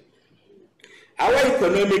population. Our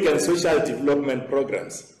economic and social development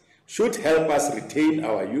programs should help us retain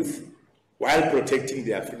our youth while protecting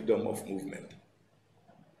their freedom of movement.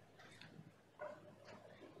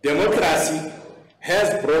 Democracy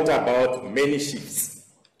has brought about many shifts.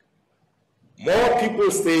 More people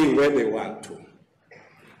stay where they want to.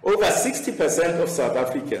 Over 60% of South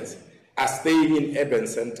Africans are staying in urban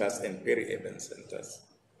centers and peri-urban centers.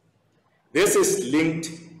 This is linked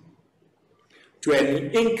to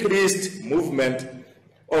an increased movement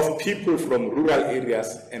of people from rural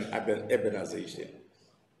areas and urbanization.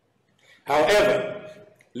 However,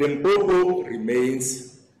 Limpopo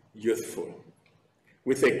remains youthful,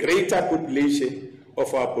 with a greater population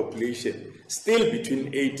of our population still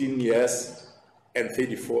between 18 years and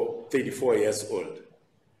 34 years old.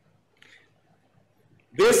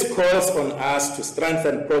 This calls on us to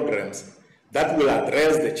strengthen programs that will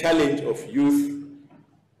address the challenge of youth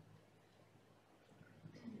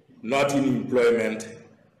not in employment,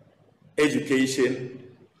 education,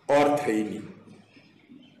 or training.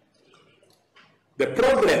 The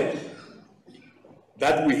program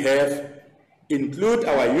that we have include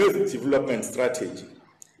our youth development strategy,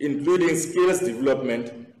 including skills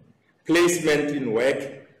development, placement in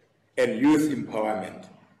work, and youth empowerment.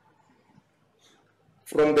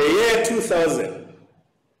 From the year 2000,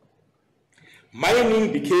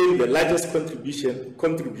 mining became the largest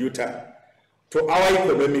contributor to our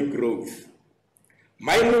economic growth.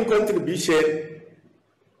 Mining contribution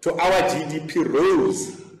to our GDP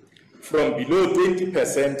rose from below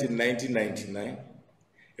 20% in 1999,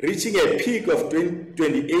 reaching a peak of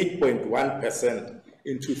 28.1%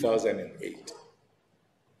 in 2008.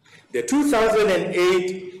 The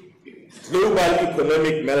 2008 global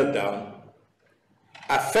economic meltdown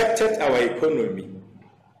affected our economy,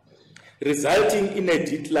 resulting in a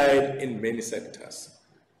decline in many sectors.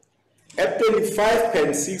 At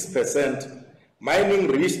 25.6%, mining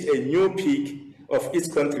reached a new peak of its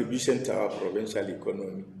contribution to our provincial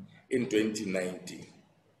economy in 2019.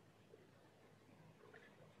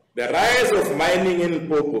 The rise of mining in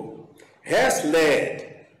Limpopo has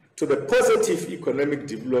led to the positive economic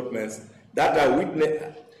developments that we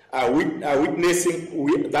are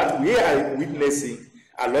witnessing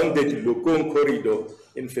along the Dilokong corridor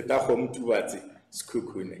in Fetachom Tuvatsi,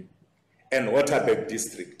 Skukune, and Waterberg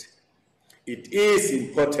district. It is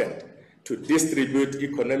important to distribute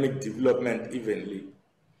economic development evenly,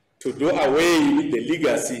 to do away with the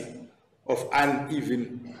legacy of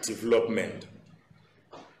uneven development.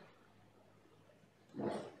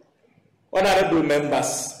 Honorable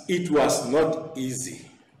members, it was not easy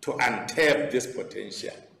to untap this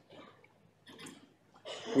potential.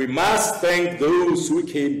 We must thank those who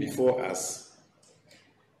came before us.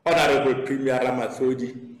 Honorable Premier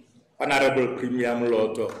Ramathodi, Honorable Premier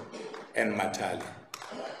Mloto, and Matali.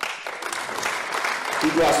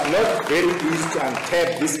 It was not very easy to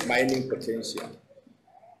untap this mining potential,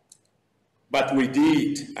 but we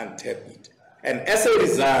did untap it. And as a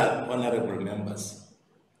result, honorable members,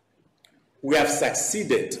 we have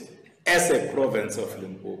succeeded as a province of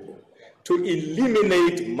Limpopo to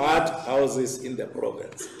eliminate mud houses in the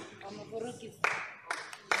province.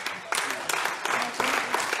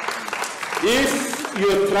 If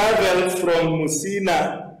you travel from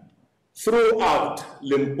Musina throughout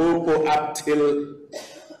Limpopo up till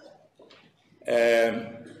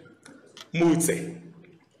Mutse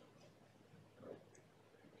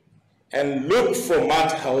and look for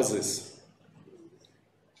mud houses,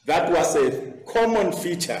 that was a common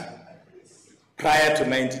feature prior to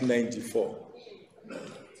 1994.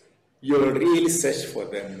 You'll really search for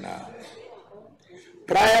them now.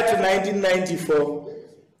 Prior to 1994,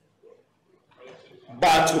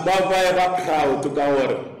 but we were proud to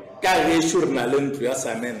go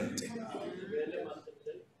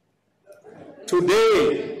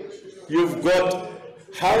today, you've got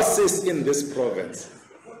houses in this province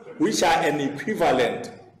which are an equivalent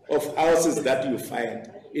of houses that you find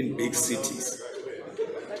in big cities,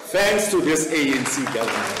 thanks to this ANC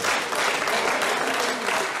government.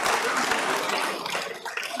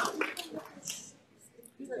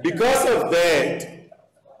 Because of that,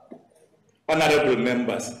 honorable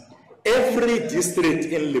members, every district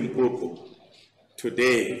in Limpopo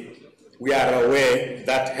today we are aware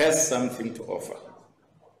that has something to offer.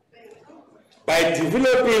 By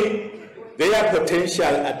developing their potential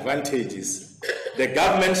advantages, the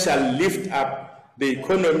government shall lift up the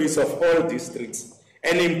economies of all districts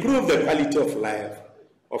and improve the quality of life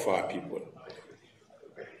of our people.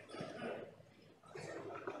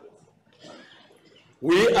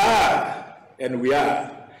 We are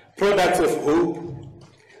products of hope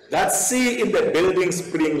that see in the building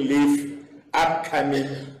spring leaf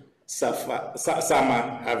upcoming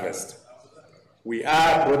summer harvest. We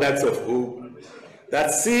are products of hope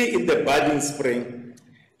that see in the budding spring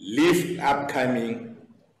leaf upcoming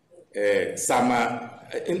that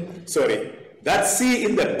see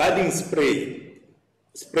in the budding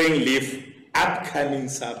spring leaf upcoming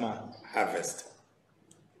summer harvest.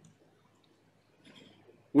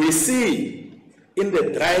 We see in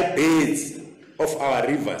the dry beds of our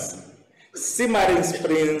rivers simmering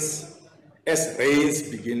springs as rains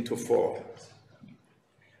begin to fall,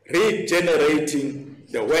 regenerating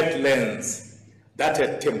the wetlands that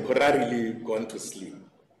had temporarily gone to sleep.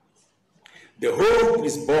 The hope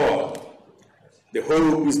is born. The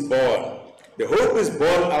hope is born. The hope is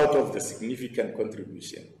born out of the significant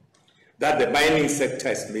contribution that the mining sector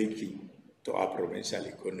is making to our provincial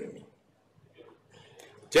economy.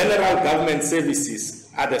 General government services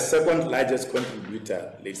are the second largest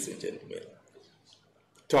contributor, ladies and gentlemen,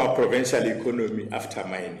 to our provincial economy after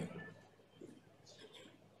mining.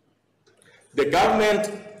 The government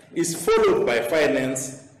is followed by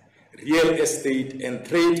finance, real estate, and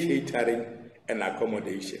trade, catering, and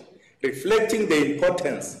accommodation, reflecting the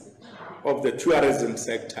importance of the tourism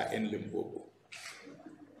sector in Limpopo.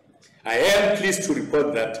 I am pleased to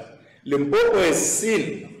report that Limpopo has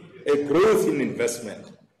seen a growth in investment.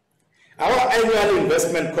 Our annual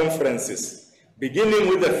investment conferences, beginning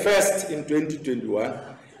with the first in 2021,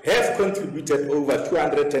 have contributed over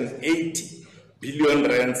 280 billion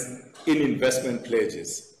rands in investment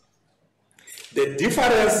pledges. The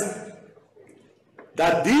difference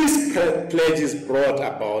that these pledges brought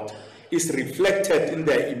about is reflected in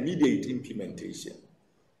their immediate implementation.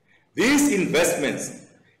 These investments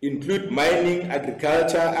include mining,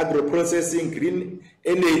 agriculture, agro-processing, green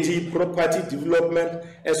energy, property development,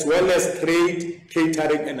 as well as trade,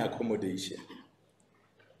 catering, and accommodation.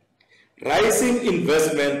 Rising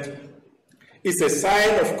investment is a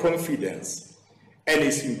sign of confidence and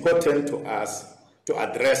is important to us to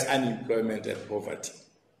address unemployment and poverty.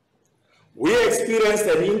 We experienced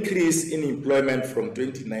an increase in employment from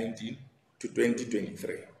 2019 to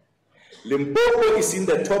 2023. Limpopo is in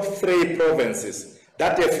the top 3 provinces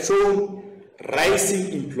that have shown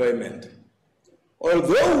rising employment.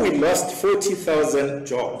 Although we lost 40,000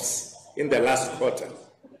 jobs in the last quarter,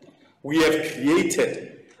 we have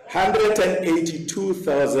created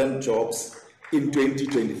 182,000 jobs in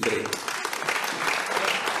 2023,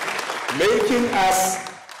 making us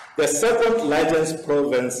the second largest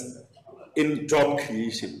province in job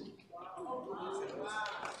creation.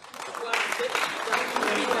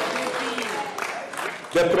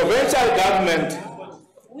 The provincial government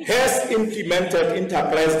has implemented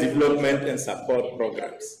enterprise development and support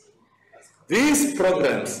programs. These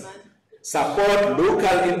programs support local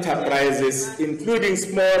enterprises, including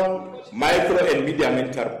small, micro, and medium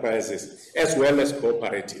enterprises, as well as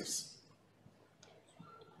cooperatives.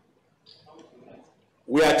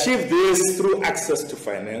 We achieve this through access to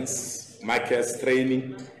finance, markets,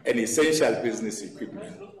 training, and essential business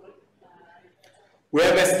equipment. We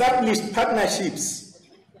have established partnerships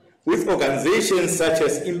with organizations such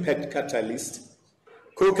as Impact Catalyst,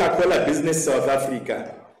 Coca-Cola Business South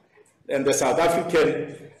Africa, and the South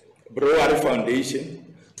African Brewery Foundation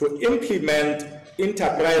to implement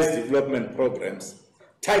enterprise development programs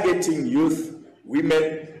targeting youth,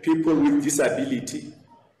 women, people with disability,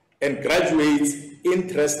 and graduates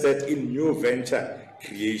interested in new venture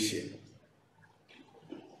creation.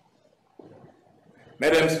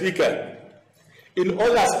 Madam Speaker, in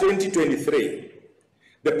August 2023,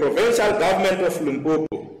 the provincial government of Limpopo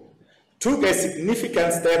took a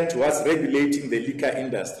significant step towards regulating the liquor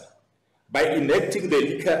industry by enacting the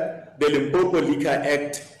Limpopo Liquor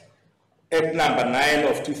Act number 9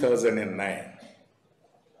 of 2009.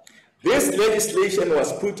 This legislation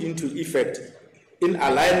was put into effect in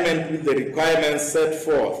alignment with the requirements set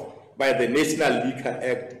forth by the National Liquor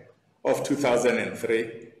Act of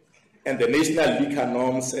 2003 and the National Liquor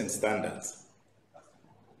Norms and Standards.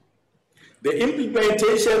 The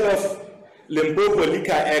implementation of Limpopo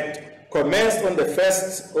Liquor Act commenced on the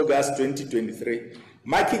 1st August 2023,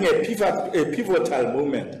 marking a pivotal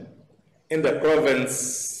moment in the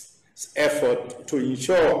province's effort to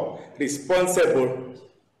ensure responsible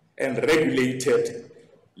and regulated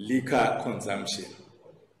liquor consumption.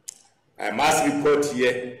 I must report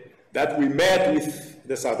here that we met with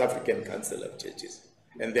the South African Council of Churches,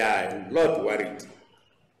 and they are a lot worried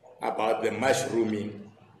about the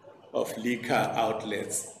mushrooming of liquor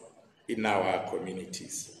outlets in our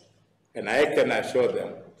communities. And I can assure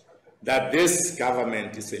them that this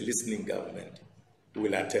government is a listening government. We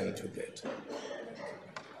will attend to that.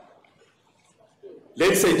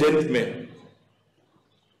 Ladies and gentlemen,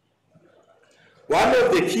 one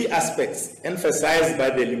of the key aspects emphasized by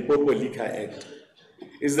the Limpopo Liquor Act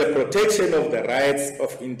is the protection of the rights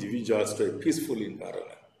of individuals to a peaceful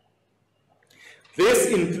environment. This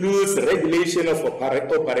includes regulation of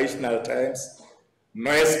operational times,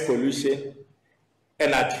 noise pollution,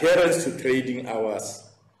 and adherence to trading hours,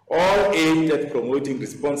 all aimed at promoting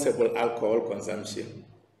responsible alcohol consumption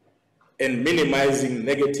and minimizing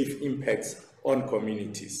negative impacts on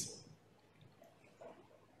communities.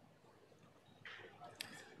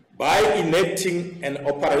 By enacting and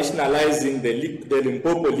operationalizing the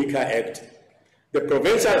Limpopo Liquor Act, the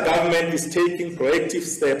provincial government is taking proactive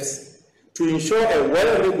steps to ensure a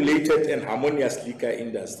well-regulated and harmonious liquor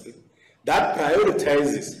industry that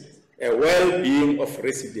prioritizes a well-being of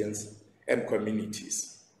residents and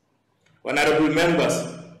communities. Honorable members,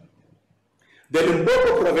 the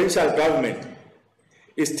Limpopo provincial government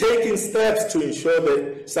is taking steps to ensure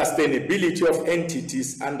the sustainability of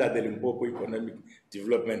entities under the Limpopo Economic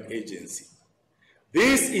Development Agency.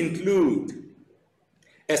 These include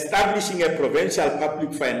establishing a Provincial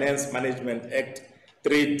Public Finance Management Act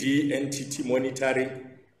 3D entity monitoring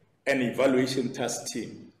and evaluation task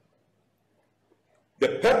team.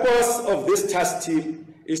 The purpose of this task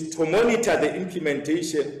team is to monitor the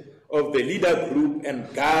implementation of the leader group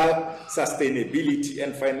and GAL sustainability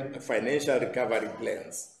and financial recovery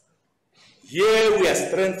plans. Here we are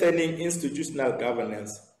strengthening institutional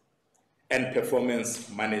governance and performance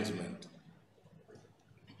management.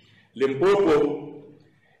 Limpopo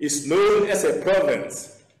is known as a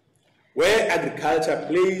province where agriculture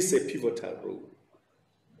plays a pivotal role.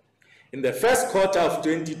 In the first quarter of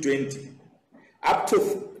 2020, up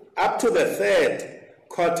to the third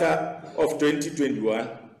quarter of 2021,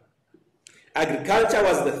 agriculture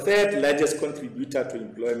was the third largest contributor to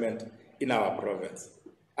employment in our province,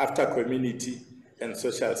 after community and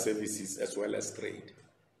social services as well as trade.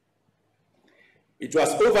 It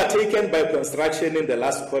was overtaken by construction in the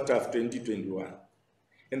last quarter of 2021.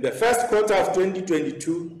 In the first quarter of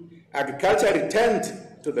 2022, agriculture returned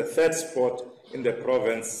to the third spot in the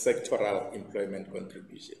province's sectoral employment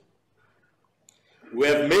contribution. We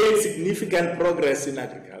have made significant progress in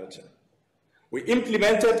agriculture. We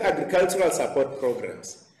implemented agricultural support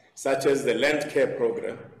programs, such as the Land Care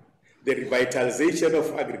Program, the Revitalization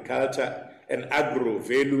of Agriculture and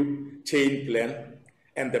Agro-Value Chain Plan,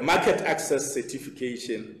 and the Market Access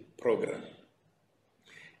Certification Program.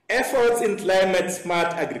 Efforts in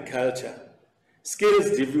climate-smart agriculture,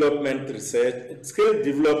 skills development,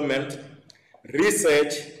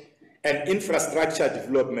 research, and infrastructure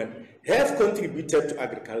development have contributed to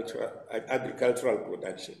agricultural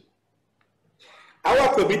production.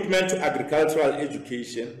 Our commitment to agricultural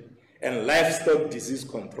education and livestock disease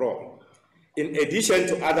control, in addition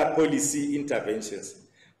to other policy interventions,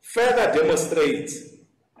 further demonstrates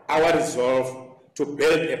our resolve to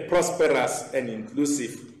build a prosperous and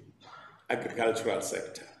inclusive agricultural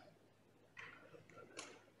sector.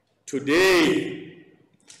 Today,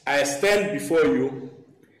 I stand before you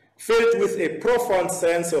filled with a profound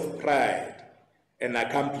sense of pride and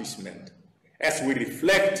accomplishment as we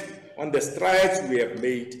reflect on the strides we have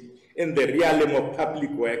made in the realm of public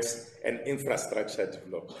works and infrastructure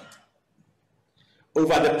development.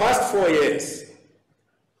 Over the past 4 years,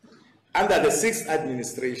 under the 6th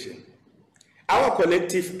administration, our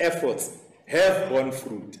collective efforts have borne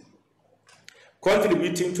fruit,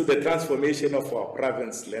 contributing to the transformation of our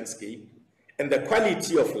province landscape and the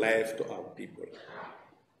quality of life to our people.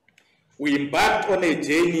 We embarked on a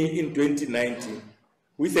journey in 2019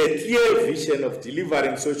 with a clear vision of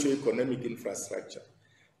delivering socio-economic infrastructure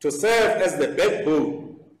to serve as the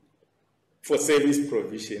backbone for service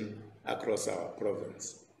provision across our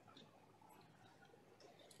province.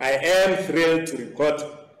 I am thrilled to report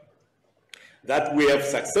that we have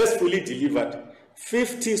successfully delivered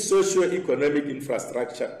 50 socio-economic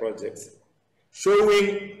infrastructure projects,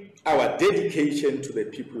 showing our dedication to the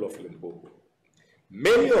people of Limpopo.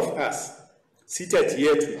 Many of us seated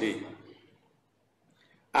here today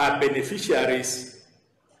are beneficiaries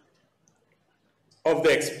of the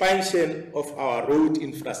expansion of our road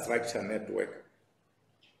infrastructure network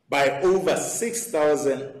by over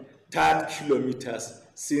 6,000 tarred kilometers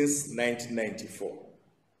since 1994.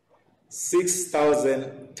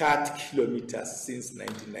 6,000 third kilometers since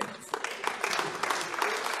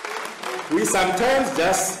 1994. We sometimes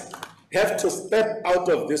just have to step out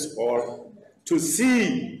of this hall to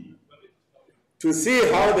see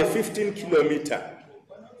how the 15-kilometer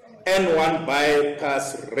N1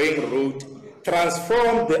 bypass ring road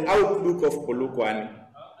transformed the outlook of Polokwane,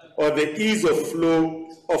 or the ease of flow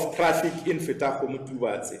of traffic in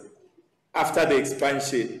Fetakomutubatse after the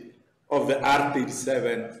expansion of the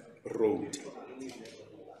R37 road.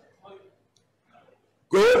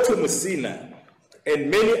 Go to Musina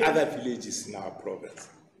and many other villages in our province.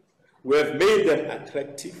 We have made them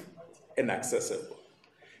attractive and accessible.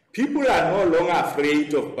 People are no longer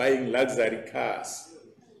afraid of buying luxury cars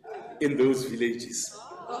in those villages.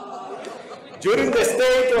 During the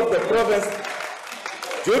State of the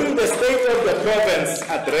Province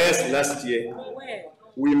address last year,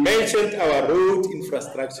 we mentioned our road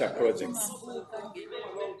infrastructure projects.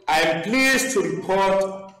 I am pleased to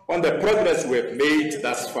report on the progress we have made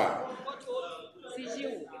thus far.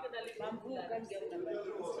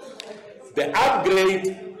 The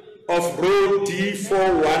upgrade of road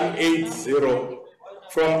D4180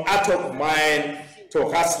 from Atok Mine to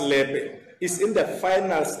Haslebe is in the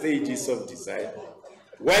final stages of design.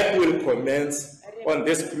 Work will commence on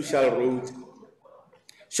this crucial road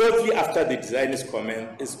shortly after the design is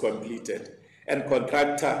completed and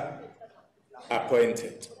contractor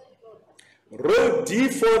appointed. Road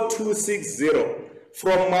D4260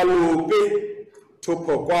 from Malope to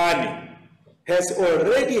Polokwane has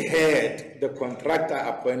already had the contractor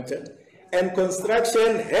appointed and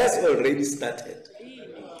construction has already started.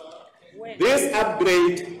 This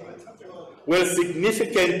upgrade will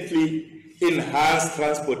significantly enhance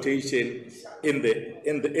transportation in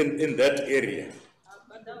that area.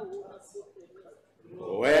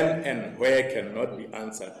 When and where cannot be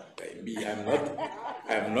answered by me. I'm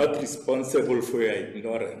not responsible for your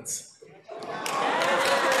ignorance.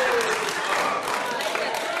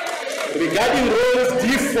 Regarding roads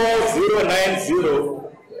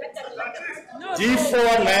D4090,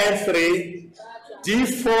 D493,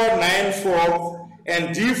 D494,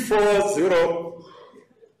 and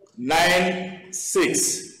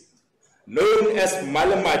D4096, known as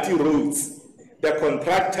Malamati roads, the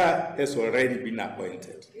contractor has already been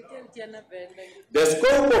appointed. The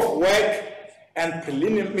scope of work and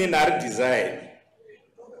preliminary design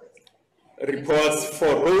reports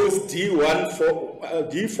for roads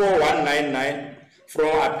D4199 from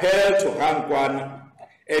Appel to Hangwana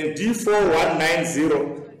and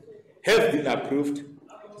D4190 have been approved.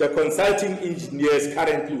 The consulting engineer is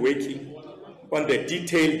currently working on the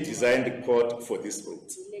detailed design report for this road.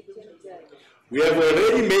 We have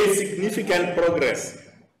already made significant progress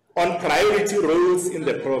on priority roads in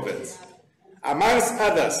the province. Amongst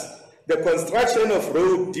others, the construction of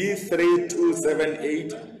road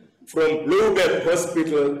D3278 from Bluebell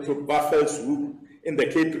Hospital to Buffelshoek in the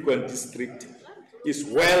Capricorn district is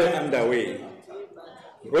well underway.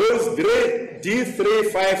 Roads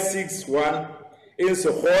D3561 in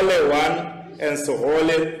Sohole 1 and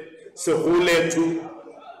Sohole 2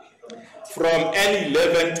 from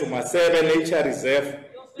N11 to Masebe Nature Reserve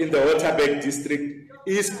in the Waterberg district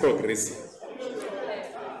is progressing.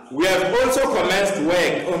 We have also commenced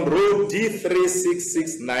work on road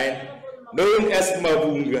D3669, known as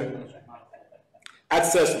Mabunga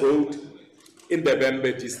Access Road in the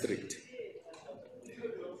Bembe district.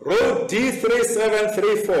 Road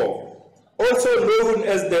D3734, also known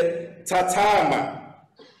as the Tatama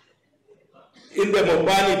in the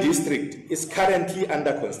Mobani district, is currently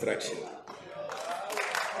under construction.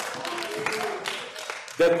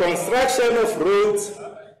 The construction of roads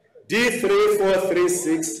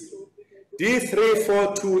D3436,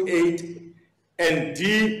 D3428, and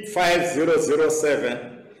D5007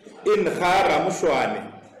 in Haramshwane,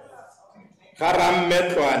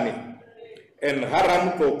 Harammetwane, and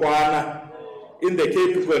Haramkokwana in the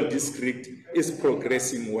Capricorn district is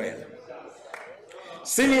progressing well.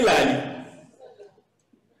 Similarly,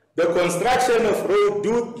 the construction of road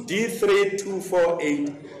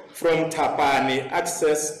D3248 from Tapane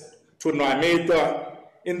access to Nwametwa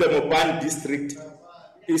in the Moban district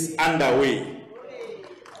is underway.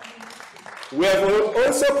 We have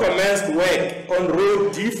also commenced work on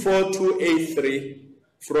road D4283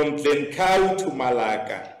 from Glenkau to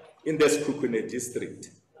Malaka in the Sekhukhune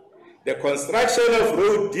district. The construction of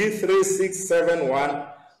road D3671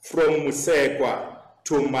 from Musekwa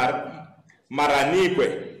to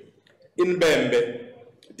Maranikwe in Bembe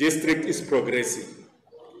district is progressing.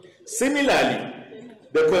 Similarly,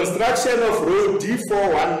 the construction of road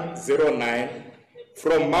D4109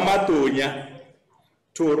 from Mamatonya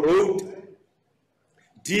to road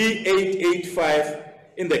D885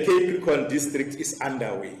 in the Capricorn district is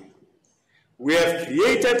underway. We have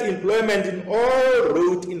created employment in all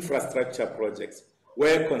road infrastructure projects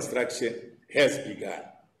where construction has begun.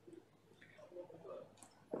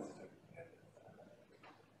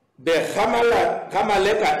 The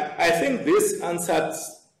Kamaleka, I think this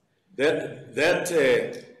answers that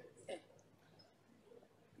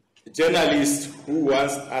journalist who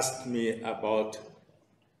once asked me about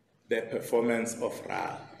the performance of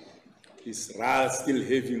RAL. Is RAL still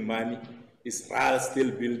having money? Is RAL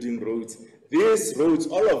still building roads? These roads,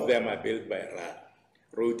 all of them are built by RAL,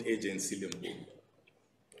 Road Agency Limpopo.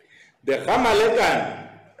 The Kamalekan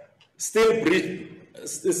Steelport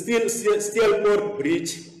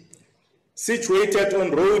Bridge, situated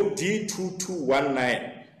on Road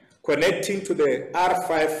D2219, connecting to the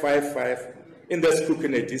R555 in the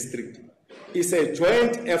Sekhukhune district, is a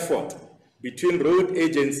joint effort between Road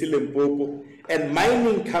Agency Limpopo and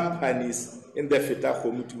mining companies in the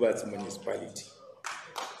Fetagomotubats municipality.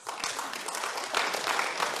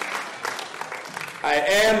 I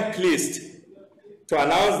am pleased to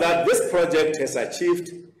announce that this project has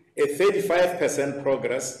achieved a 35%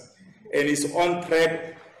 progress and is on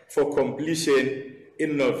track for completion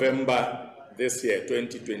in November this year,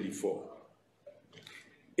 2024.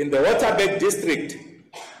 In the Waterberg district,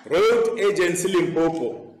 Road Agency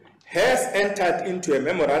Limpopo has entered into a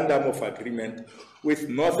memorandum of agreement with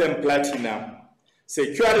Northern Platinum,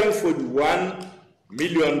 securing 41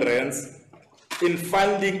 million rands in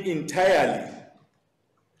funding entirely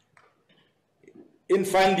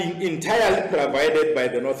provided by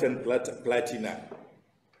the Northern Platinum.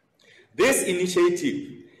 This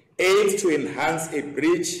initiative aims to enhance a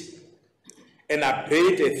bridge and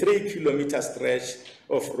upgrade a 3-kilometer stretch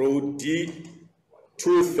of Road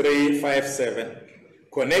D2357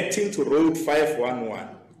 connecting to Road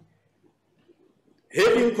 511.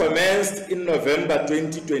 Having commenced in November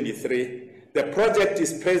 2023, the project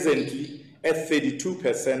is presently at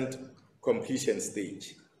 32% completion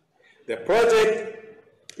stage. The project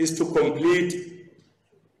is to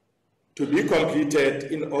be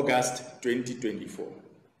completed in August 2024.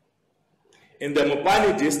 In the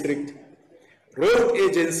Mopani district, Road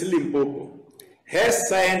Agency Limpopo has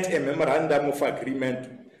signed a memorandum of agreement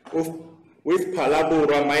with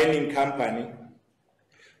Palabora Mining Company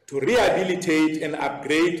to rehabilitate and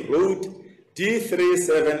upgrade Road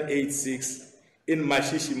D3786 in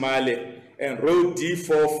Mashishimale and Road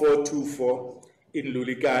D4424 in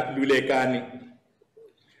Lulekani,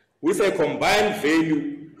 with a combined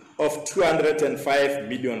value of 205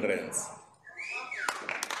 million rands.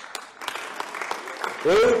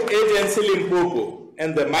 Road Agency Limpopo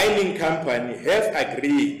and the mining company have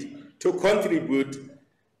agreed to contribute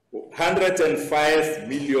 105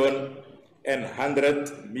 million and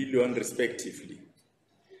 100 million respectively.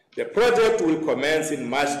 The project will commence in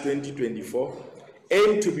March 2024,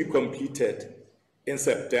 aimed to be completed in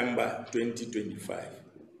September 2025.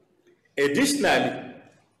 Additionally,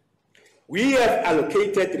 we have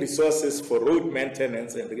allocated resources for road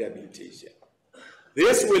maintenance and rehabilitation.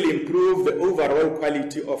 This will improve the overall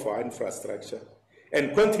quality of our infrastructure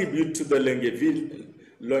and contribute to the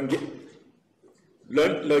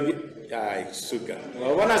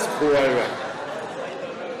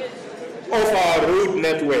of our road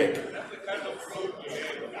network.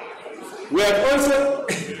 We have also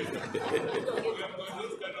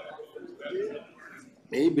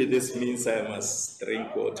maybe this means I must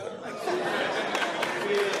drink water.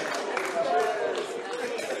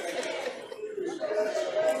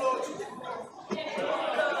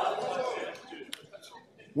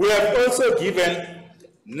 We have also given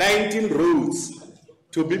 19 roads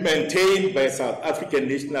to be maintained by South African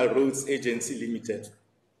National Roads Agency Limited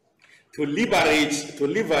to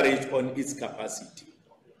leverage on its capacity.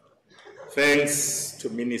 Thanks to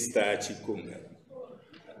Minister Chikunga.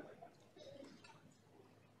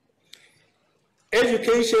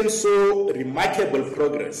 Education saw remarkable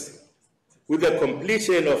progress with the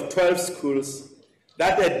completion of 12 schools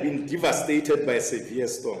that had been devastated by severe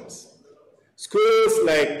storms. Schools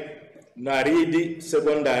like Naridi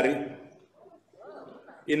Secondary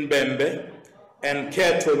in Bembe and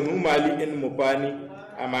Keto Numali in Mopani,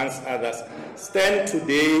 amongst others, stand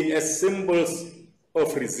today as symbols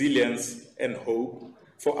of resilience and hope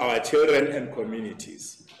for our children and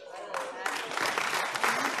communities.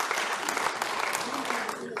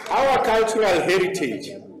 Our cultural heritage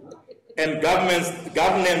and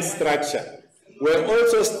governance structure were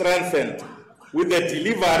also strengthened with the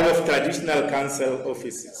delivery of traditional council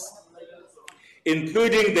offices,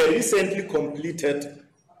 including the recently completed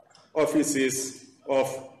offices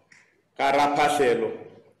of Karapahlelo,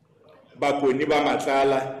 Bakweni ba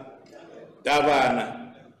Matlala,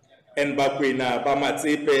 Davana, and Bakwena ba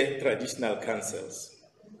Matsepe traditional councils.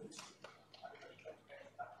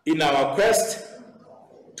 In our quest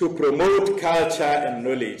to promote culture and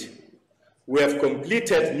knowledge, we have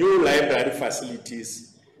completed new library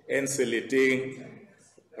facilities in Seleteng,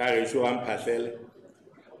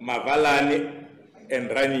 Mavalane, and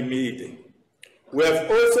Ranimide. We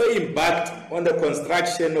have also embarked on the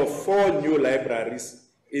construction of 4 new libraries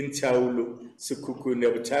in Chaulu, Sekhukhune,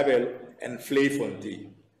 Botshabelo, and Vleefontein.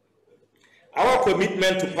 Our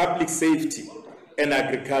commitment to public safety and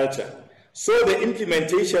agriculture saw the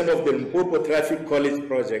implementation of the Limpopo Traffic College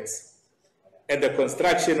projects and the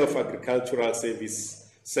construction of agricultural service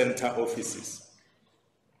center offices.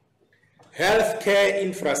 Healthcare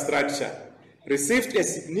infrastructure received a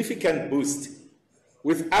significant boost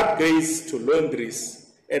with upgrades to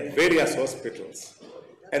laundries at various hospitals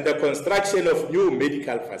and the construction of new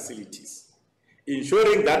medical facilities,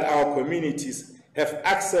 ensuring that our communities have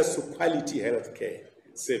access to quality healthcare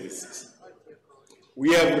services.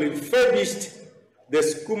 We have refurbished the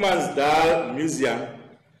Skumansdal Museum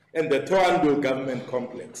and the Toando Government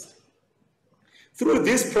Complex. Through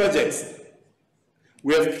these projects,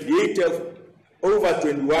 we have created over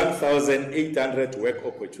 21,800 work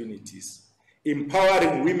opportunities,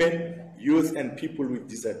 empowering women, youth, and people with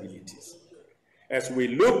disabilities. As we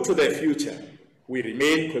look to the future, we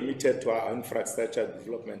remain committed to our infrastructure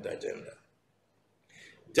development agenda.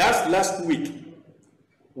 Just last week,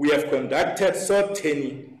 we have conducted sword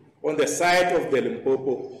training on the site of the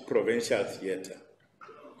Limpopo Provincial Theatre.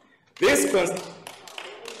 This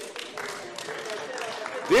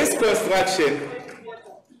construction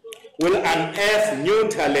will unearth new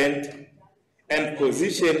talent and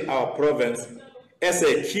position our province as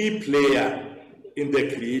a key player in the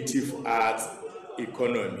creative arts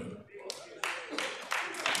economy.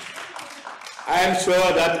 I am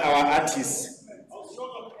sure that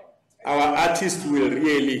our artists will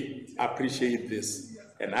really appreciate this.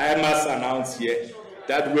 And I must announce here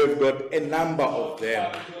that we've got a number of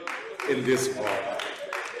them in this hall.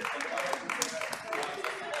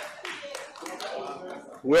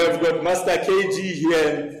 We have got Master KG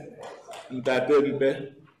here in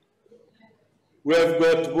Tatembe. We have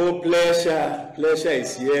got Bo Pleasure. Pleasure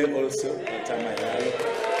is here also. We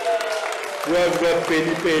have got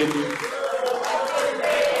Penny Penny.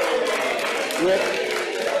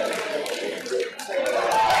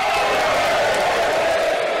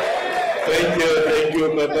 Thank you,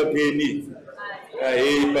 Papa Penny.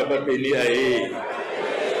 Aye, Papa Penny, aye.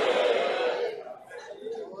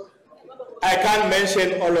 I can't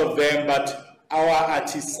mention all of them, but our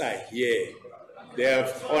artists are here. They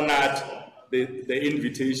have honored the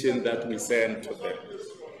invitation that we sent to them.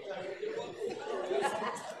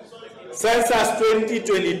 Census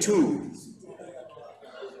 2022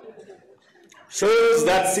 shows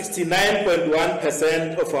that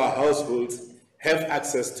 69.1% of our households have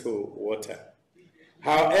access to water.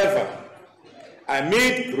 However,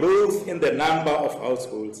 amid growth in the number of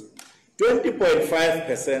households,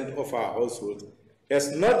 20.5% of our households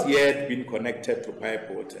has not yet been connected to pipe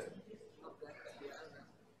water.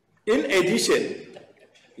 In addition,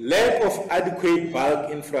 lack of adequate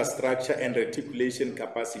bulk infrastructure and reticulation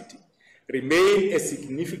capacity remain a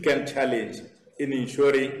significant challenge in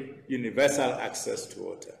ensuring universal access to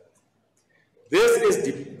water. This is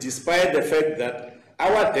despite the fact that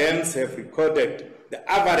our dams have recorded the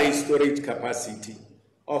average storage capacity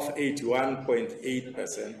of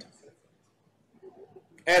 81.8%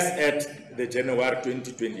 as at the January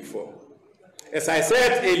 2024. As I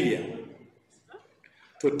said earlier,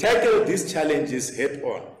 to tackle these challenges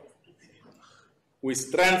head-on, we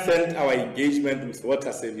strengthened our engagement with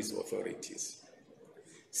water service authorities.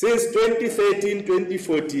 Since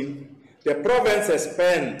 2013-2014, the province has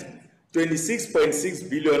spent 26.6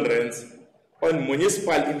 billion rands on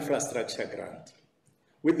municipal infrastructure grant,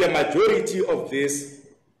 with the majority of this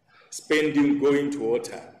spending going to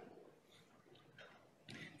water.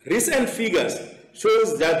 Recent figures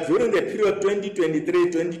shows that during the period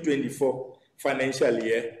 2023-2024 financial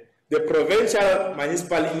year, the provincial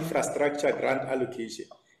municipal infrastructure grant allocation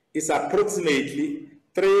is approximately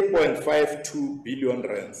 3.52 billion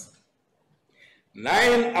rands.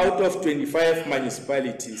 9 out of 25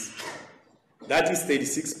 municipalities, that is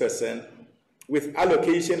 36%, with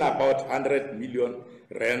allocation about 100 million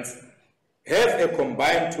rands, have a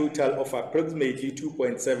combined total of approximately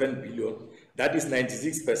 2.7 billion, that is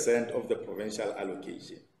 96% of the provincial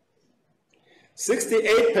allocation.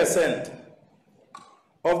 68%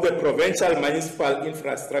 of the provincial municipal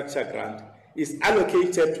infrastructure grant is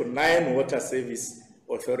allocated to 9 water service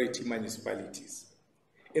authority municipalities.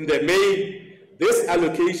 In the main, this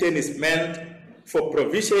allocation is meant for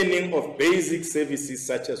provisioning of basic services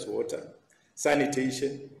such as water,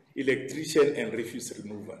 sanitation, electrician, and refuse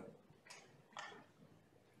removal.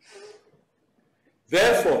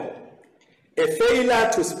 Therefore, a failure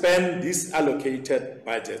to spend these allocated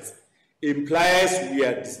budgets implies we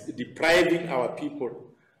are depriving our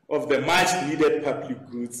people of the much needed public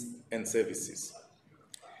goods and services.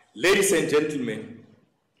 Ladies and gentlemen,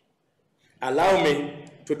 allow me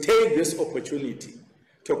to take this opportunity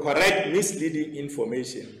to correct misleading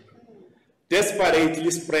information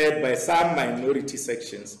desperately spread by some minority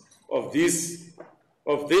sections of this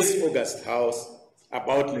august House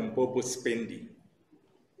about Limpopo spending.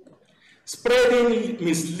 Spreading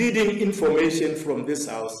misleading information from this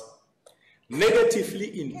House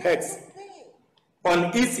negatively impacts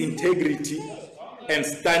on its integrity and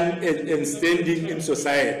standing in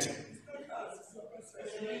society.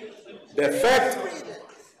 The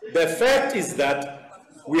fact is that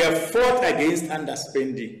we have fought against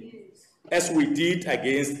underspending as we did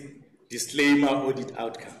against disclaimer audit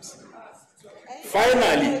outcomes.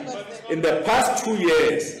 Finally, in the past 2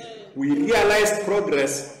 years, we realized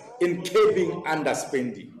progress in curbing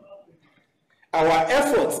underspending. Our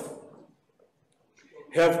efforts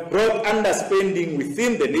have brought underspending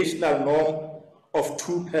within the national norm of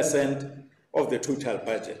 2% of the total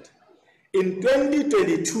budget. In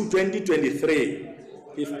 2022-2023,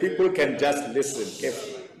 if people can just listen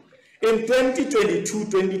carefully, in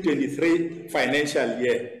 2022-2023 financial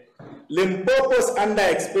year, Limpopo's under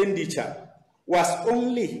expenditure was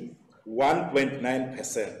only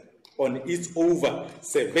 1.9% on its over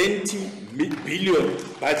 70 billion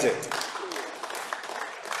budget.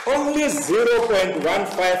 Only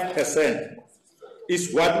 0.15%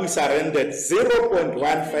 is what we surrendered.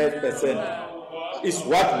 0.15% is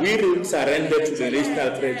what we surrendered to the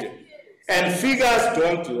national treasury. And figures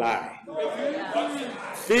don't lie.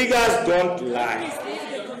 Figures don't lie.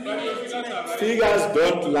 Figures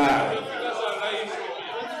don't lie.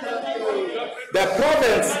 The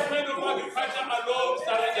province,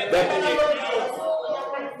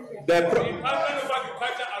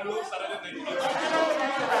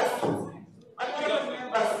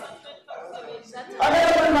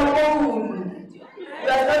 Honorable Mapoon, you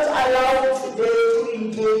are not allowed today to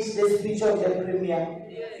engage the speech of the Premier.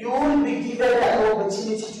 You will be given an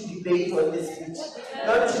opportunity to debate on the speech.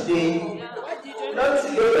 Not today. Not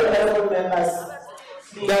today, honorable members.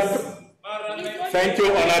 Thank you,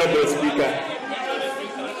 Honorable Speaker.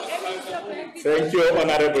 Thank you,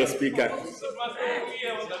 Honorable Speaker.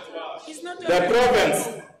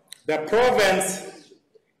 The province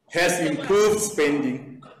has improved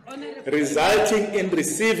spending, resulting in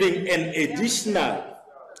receiving an additional,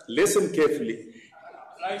 listen carefully,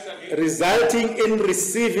 resulting in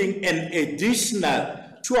receiving an additional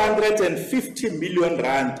 250 million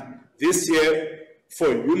rand this year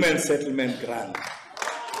for human settlement grant.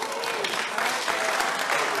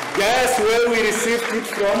 Guess where we received it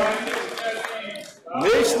from?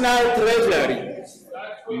 National Treasury.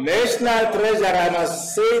 National Treasury, I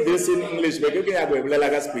must say this in English, but you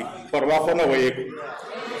can speak.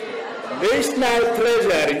 National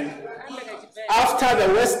Treasury, after the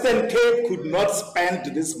Western Cape could not spend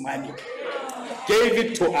this money, gave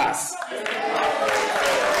it to us.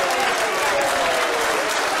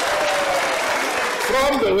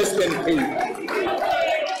 From the Western Cape.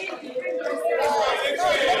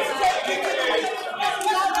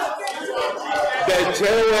 The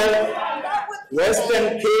jewel, Western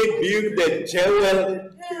Cape being the jewel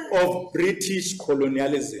of British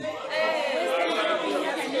colonialism.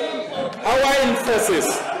 Our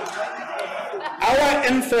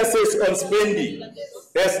emphasis on spending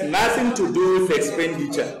has nothing to do with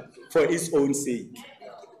expenditure for its own sake.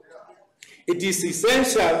 It is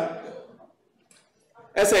essential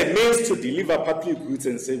as a means to deliver public goods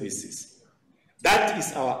and services. That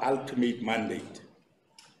is our ultimate mandate.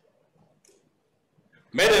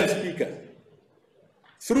 Madam Speaker,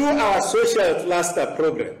 through our social cluster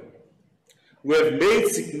program, we have made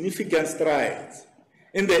significant strides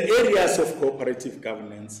in the areas of cooperative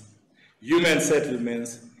governance, human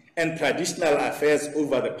settlements, and traditional affairs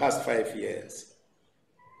over the past 5 years.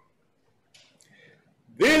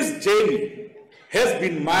 This journey has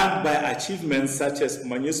been marked by achievements such as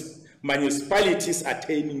municipalities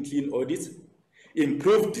attaining clean audits,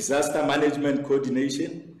 improved disaster management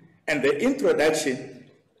coordination, and the introduction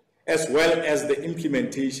as well as the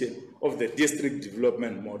implementation of the district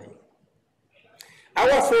development model.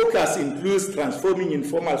 Our focus includes transforming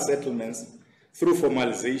informal settlements through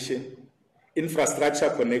formalization,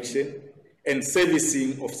 infrastructure connection, and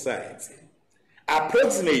servicing of sites.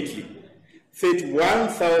 Approximately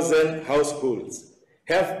 31,000 households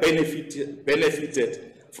have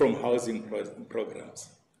benefited from housing programs.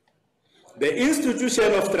 The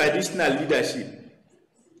institution of traditional leadership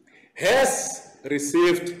has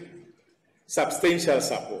received substantial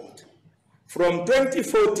support. From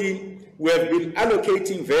 2014, we have been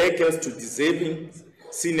allocating vehicles to deserving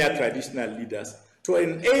senior traditional leaders to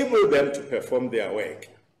enable them to perform their work.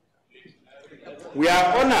 We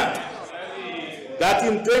are honored that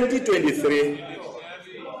in 2023,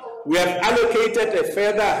 we have allocated a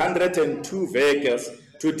further 102 vehicles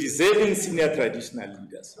to deserving senior traditional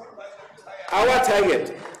leaders. Our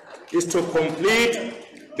target is to complete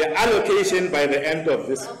the allocation by the end of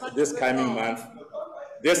this coming month,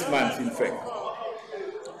 in fact,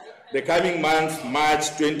 the coming month, March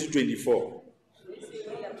 2024.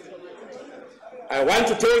 I want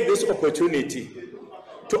to take this opportunity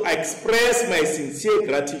to express my sincere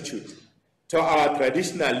gratitude to our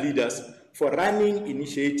traditional leaders for running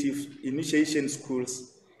initiation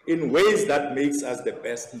schools in ways that makes us the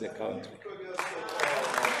best in the country.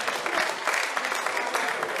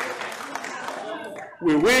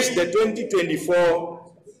 We wish the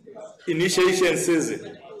 2024 initiation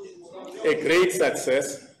season a great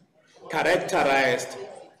success characterized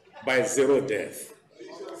by zero death.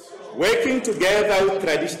 Working together with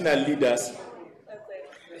traditional leaders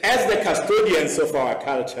as the custodians of our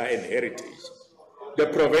culture and heritage, the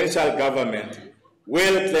provincial government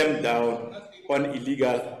will clamp down on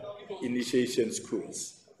illegal initiation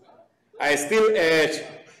schools. I still urge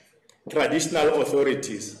traditional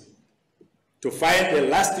authorities to find a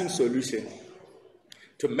lasting solution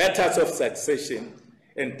to matters of succession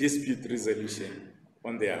and dispute resolution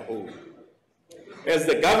on their own. As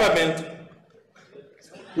the government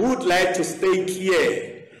would like to stay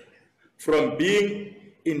clear from being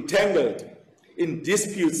entangled in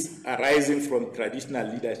disputes arising from traditional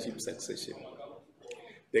leadership succession,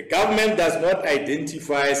 the government does not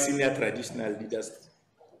identify senior traditional leaders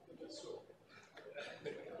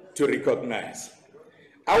to recognize.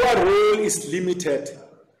 Our role is limited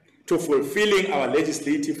to fulfilling our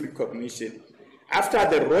legislative recognition after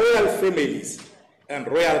the royal families and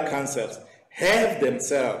royal councils have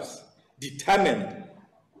themselves determined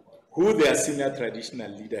who their senior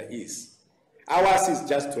traditional leader is. Ours is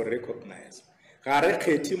just to recognize.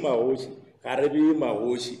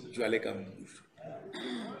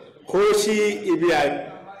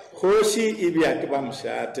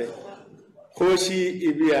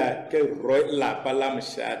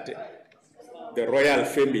 The royal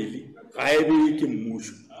family,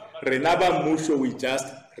 we just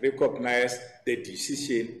recognize the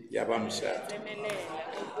decision.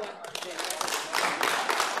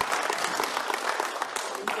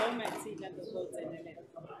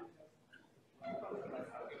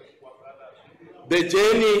 The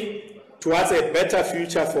journey towards a better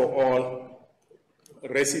future for all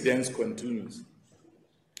residents continues,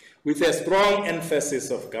 with a strong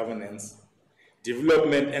emphasis of governance,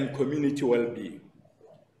 development, and community well-being.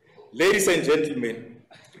 Ladies and gentlemen,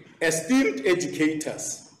 esteemed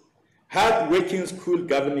educators, hard-working school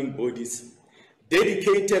governing bodies,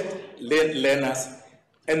 dedicated learners,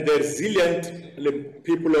 and the resilient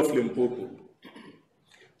people of Limpopo,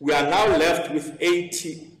 we are now left with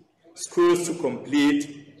 80 schools to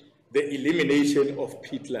complete the elimination of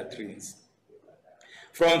pit latrines.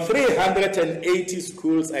 From 380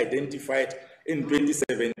 schools identified in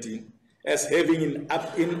 2017 as having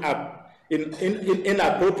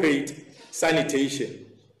inappropriate sanitation,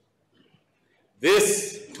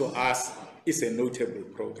 this to us is a notable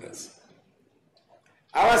progress.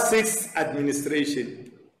 Our sixth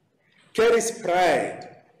administration carries pride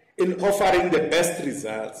in offering the best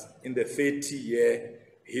results in the 30-year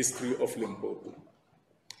history of Limpopo.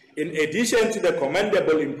 In addition to the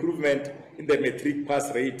commendable improvement in the matric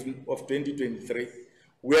pass rate of 2023,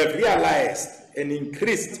 we have realized and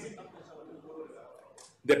increased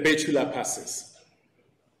the bachelor passes.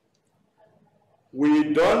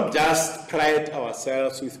 We don't just pride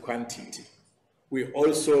ourselves with quantity, we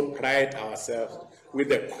also pride ourselves with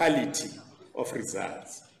the quality of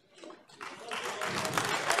results.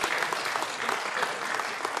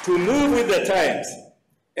 To move with the times,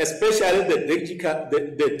 especially the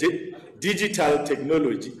digital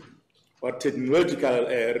technology or technological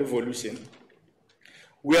revolution,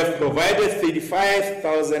 we have provided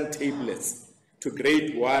 35,000 tablets to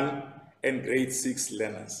grade 1 and grade 6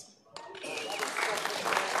 learners.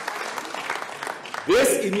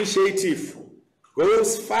 This initiative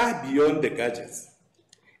goes far beyond the gadgets.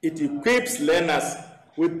 It equips learners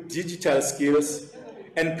with digital skills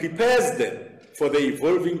and prepares them for the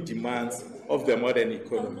evolving demands of the modern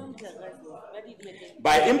economy.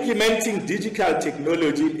 By implementing digital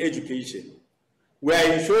technology in education, we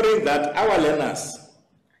are ensuring that our learners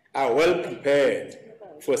are well prepared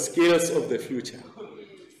for skills of the future.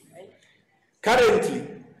 Currently,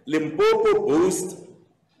 Limpopo boasts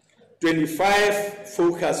 23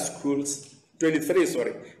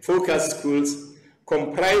 focus schools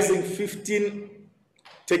comprising 15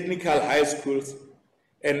 technical high schools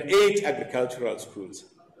and 8 agricultural schools.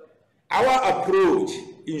 Our approach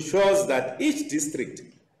ensures that each district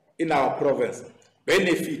in our province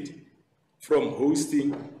benefit from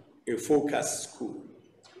hosting a focus school.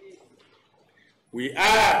 We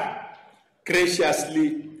have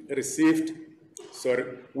graciously received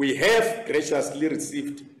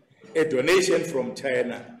a donation from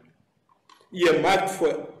China earmarked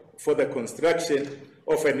for the construction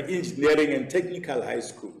of an engineering and technical high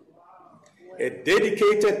school. A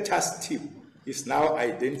dedicated task team is now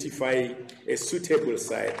identifying a suitable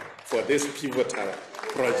site for this pivotal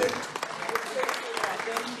project.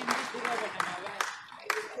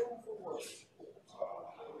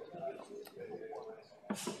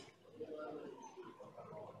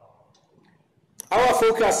 Our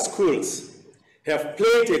focus schools have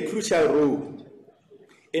played a crucial role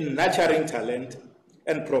in nurturing talent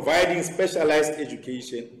and providing specialized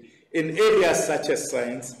education in areas such as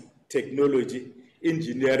science, technology,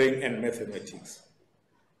 engineering, and mathematics.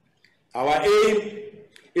 Our aim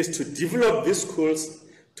is to develop these schools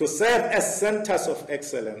to serve as centers of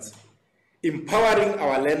excellence, empowering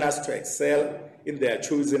our learners to excel in their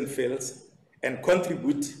chosen fields and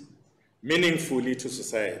contribute meaningfully to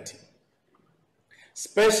society.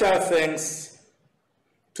 Special thanks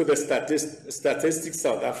to the Statistics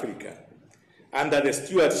South Africa under the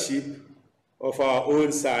stewardship of our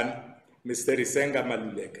own son, Mr. Risenga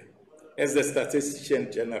Maluleka, as the Statistician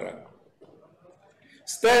General.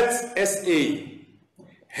 Stats SA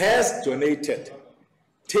has donated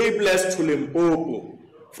tablets to Limpopo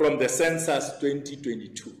from the census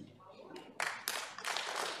 2022.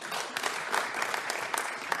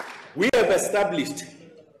 We have established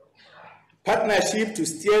partnership to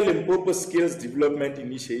steer Limpopo skills development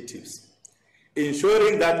initiatives,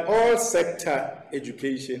 ensuring that all sector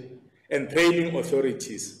education and training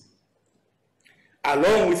authorities,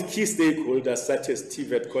 along with key stakeholders such as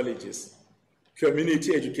TVET colleges,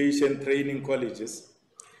 community education training colleges,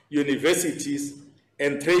 universities,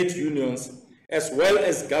 and trade unions, as well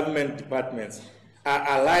as government departments,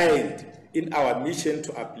 are aligned in our mission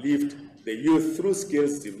to uplift the youth through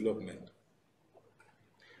skills development.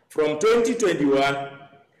 From 2021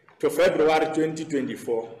 to February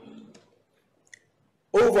 2024,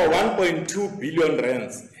 over 1.2 billion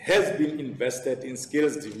rands has been invested in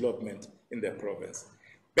skills development in the province,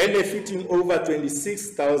 benefiting over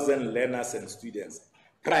 26,000 learners and students,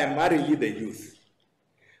 primarily the youth.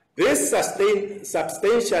 This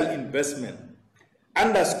substantial investment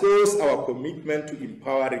underscores our commitment to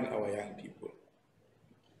empowering our young people.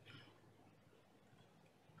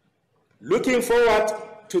 Looking forward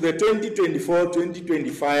to the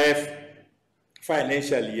 2024-2025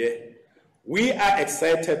 financial year, we are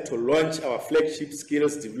excited to launch our flagship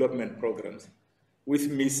skills development programs with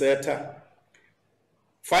MISETA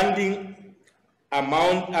funding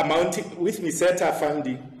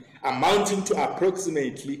amounting to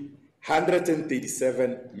approximately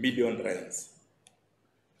 137 million rands.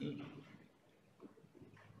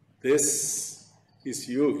 This is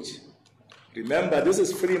huge. Remember, this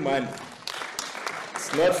is free money.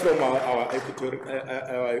 It's not from our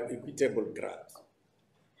equitable grants.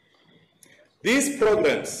 These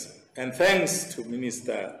programs, and thanks to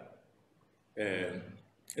Minister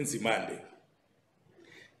Nzimande,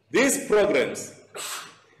 these programs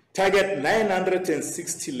target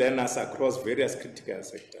 960 learners across various critical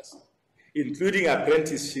sectors, including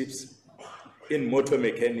apprenticeships in motor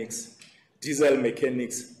mechanics, diesel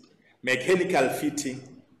mechanics, mechanical fitting,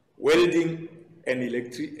 welding, and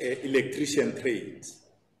electrician trades.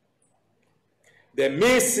 The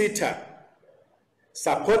MISETA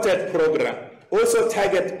supported program also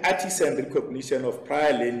target artisan recognition of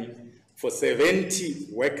prior learning for 70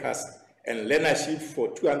 workers and learnership for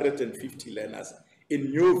 250 learners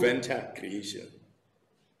in new venture creation.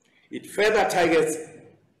 It further targets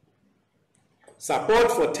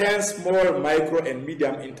support for 10 small, micro, and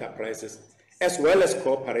medium enterprises, as well as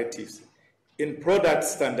cooperatives in product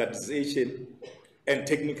standardization and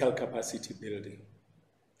technical capacity building.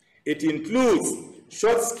 It includes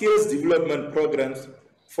short skills development programs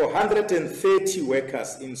for 130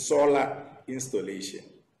 workers in solar installation.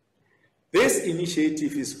 This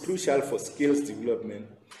initiative is crucial for skills development,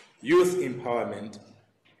 youth empowerment,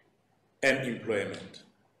 and employment.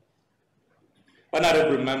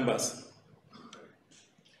 Honorable members,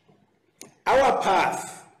 our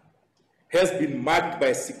path has been marked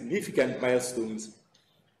by significant milestones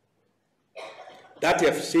that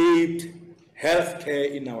have shaped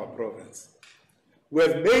healthcare in our province. We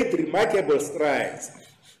have made remarkable strides,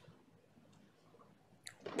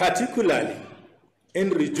 particularly in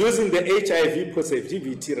reducing the HIV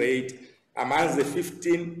positivity rate amongst the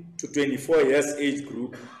 15 to 24 years age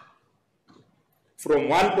group from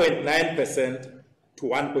 1.9% to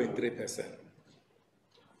 1.3%.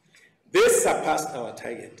 This surpassed our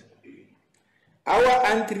target. Our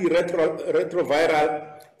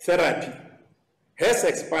antiretroviral therapy has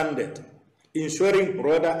expanded, ensuring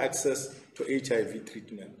broader access to HIV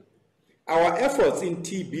treatment. Our efforts in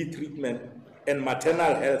TB treatment and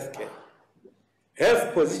maternal health care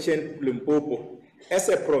have positioned Limpopo as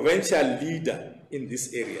a provincial leader in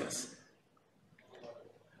these areas.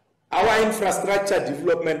 Our infrastructure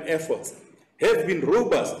development efforts have been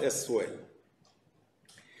robust as well.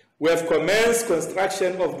 We have commenced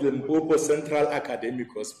construction of the Limpopo Central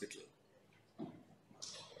Academic Hospital.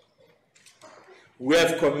 We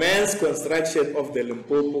have commenced construction of the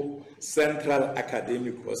Limpopo Central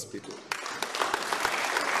Academic Hospital.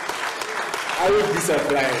 I would be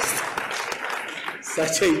surprised.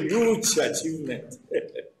 Such a huge achievement.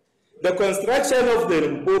 The construction of the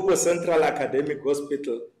Limpopo Central Academic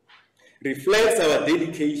Hospital reflects our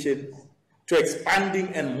dedication to expanding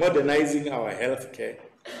and modernizing our healthcare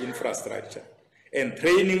infrastructure and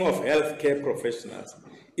training of healthcare professionals,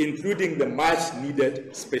 including the much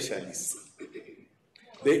needed specialists.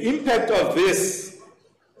 The impact of this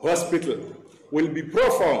hospital will be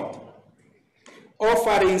profound,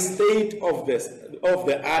 offering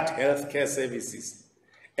state-of-the-art healthcare services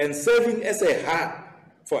and serving as a hub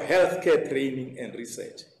for healthcare training and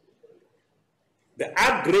research. The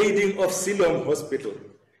upgrading of Siloam Hospital,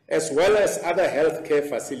 as well as other healthcare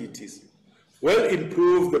facilities, will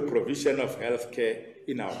improve the provision of healthcare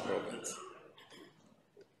in our province.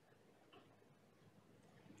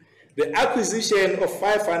 The acquisition of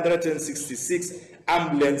 566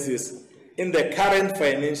 ambulances in the current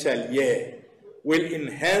financial year will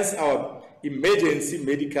enhance our emergency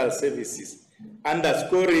medical services,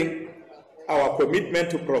 underscoring our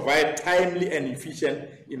commitment to provide timely and efficient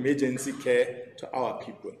emergency care to our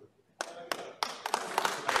people.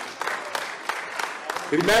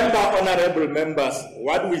 Remember, honorable members,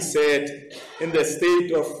 what we said in the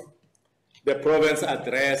State of the Province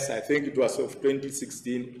address, I think it was of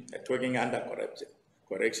 2016, talking under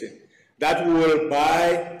correction, that we will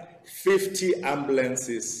buy 50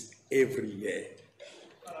 ambulances every year.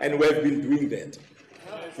 And we have been doing that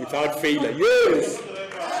without failure. Yes,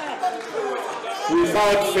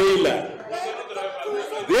 without failure.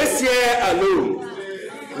 This year alone,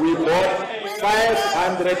 we bought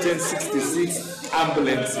 566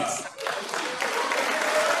 ambulances.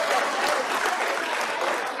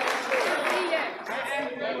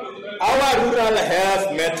 Our Rural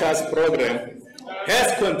Health Matters program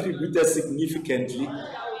has contributed significantly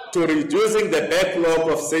to reducing the backlog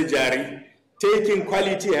of surgery, taking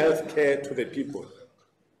quality health care to the people.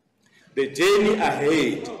 The journey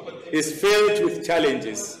ahead is filled with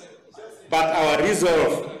challenges, but our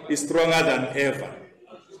resolve is stronger than ever.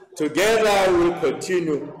 Together, we will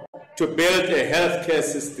continue to build a healthcare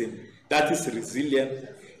system that is resilient,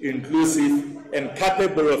 inclusive, and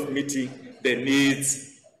capable of meeting the needs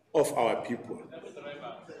of our people.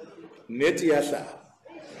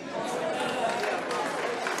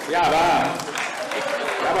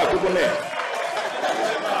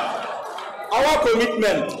 Our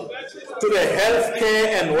commitment to the healthcare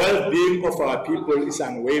and well-being of our people is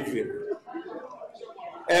unwavering.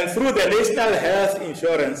 And through the National Health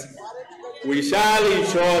Insurance, we shall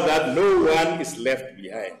ensure that no one is left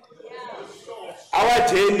behind. Our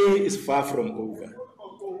journey is far from over,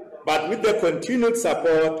 but with the continued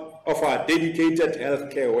support of our dedicated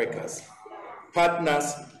healthcare workers,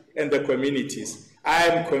 partners, and the communities, I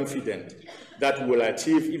am confident that we will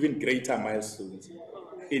achieve even greater milestones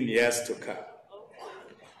in years to come.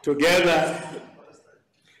 Together,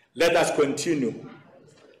 let us continue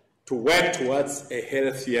to work towards a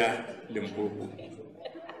healthier Limpopo.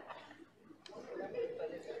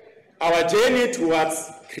 Our journey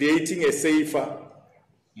towards creating a safer,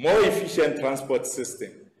 more efficient transport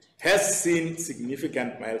system has seen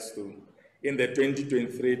significant milestones in the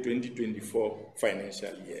 2023-2024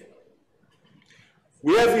 financial year.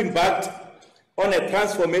 We have embarked on a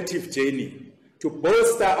transformative journey to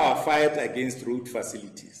bolster our fight against road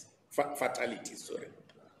fatalities.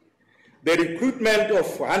 The recruitment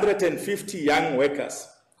of 150 young workers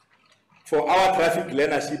for our traffic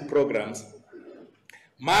learnership programs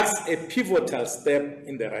marks a pivotal step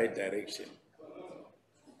in the right direction.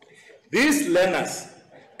 These learners,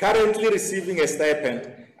 currently receiving a stipend,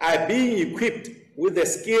 are being equipped with the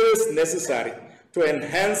skills necessary to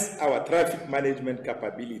enhance our traffic management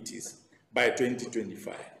capabilities by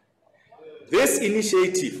 2025. This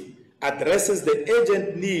initiative addresses the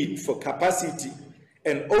urgent need for capacity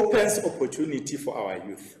and opens opportunity for our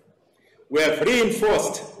youth. We have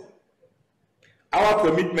reinforced our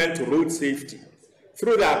commitment to road safety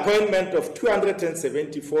through the appointment of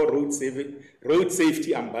 274 road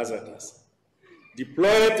safety ambassadors.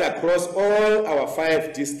 Deployed across all our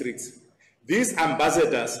 5 districts, these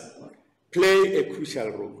ambassadors play a crucial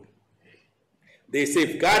role. They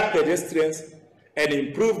safeguard pedestrians and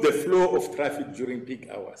improve the flow of traffic during peak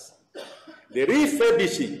hours. The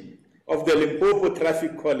refurbishing of the Limpopo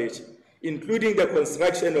Traffic College, including the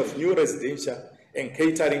construction of new residential and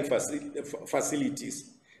catering facilities,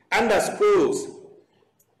 underscores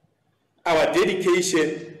our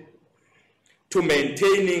dedication to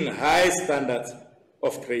maintaining high standards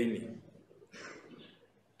of training.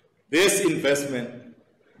 This investment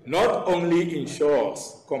not only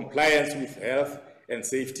ensures compliance with health and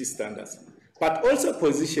safety standards, but also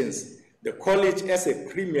positions the college as a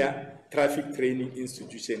premier traffic training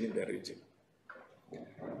institution in the region.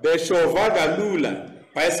 The Shovagalula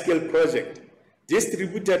Bicycle Project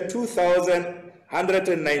distributed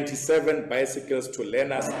 2,197 bicycles to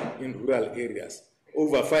learners in rural areas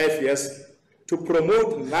over 5 years to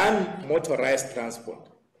promote non-motorized transport.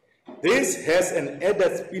 This has an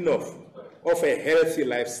added spin-off of a healthy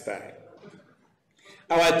lifestyle.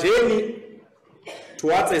 Our journey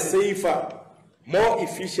towards a safer, more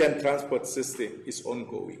efficient transport system is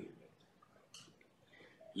ongoing.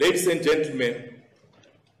 Ladies and gentlemen,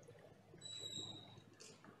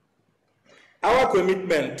 our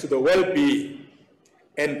commitment to the well-being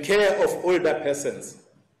and care of older persons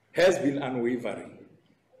has been unwavering.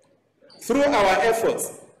 Through our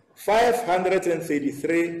efforts,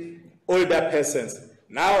 533 older persons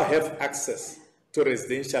now have access to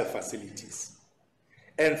residential facilities,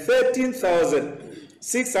 and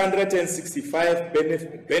 13,665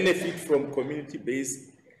 benefit from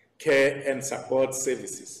community-based care and support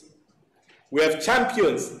services. We have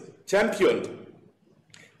championed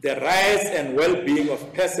the rights and well-being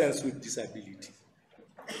of persons with disability,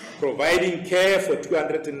 providing care for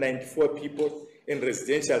 294 people in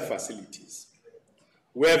residential facilities.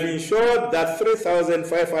 We have ensured that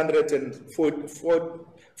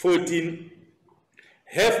 3,514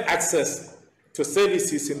 have access to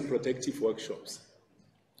services in protective workshops.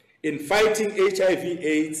 In fighting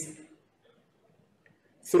HIV/AIDS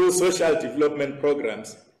through social development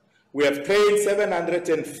programs, we have trained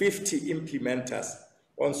 750 implementers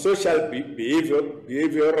on social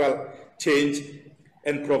behavioral change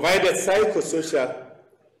and provided psychosocial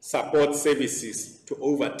support services to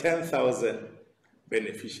over 10,000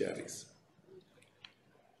 beneficiaries.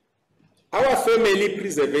 Our family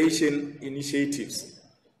preservation initiatives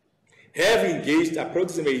have engaged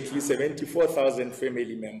approximately 74,000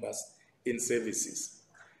 family members in services,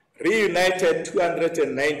 reunited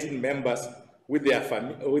 219 members with their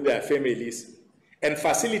families, and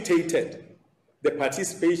facilitated the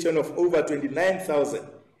participation of over 29,000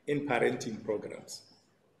 in parenting programs.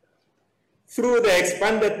 Through the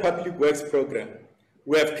expanded public works program,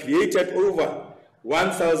 we have created over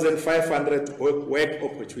 1,500 work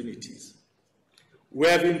opportunities. We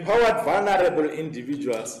have empowered vulnerable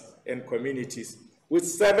individuals and communities with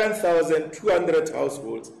 7,200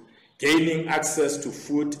 households gaining access to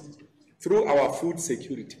food through our food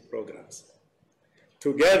security programs.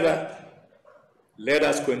 Together, let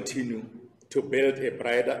us continue to build a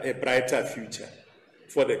brighter future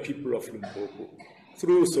for the people of Limpopo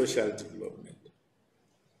through social development.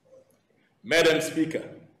 Madam Speaker,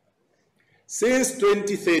 since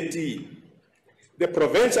 2013, the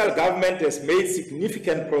provincial government has made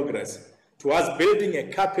significant progress towards building a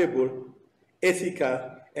capable,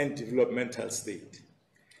 ethical, and developmental state.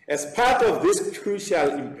 As part of this crucial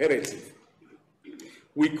imperative,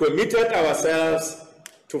 we committed ourselves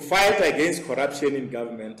to fight against corruption in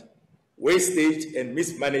government, wastage, and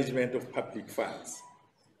mismanagement of public funds.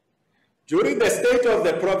 During the State of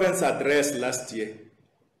the Province address last year,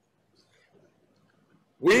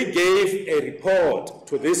 we gave a report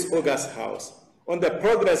to this August House on the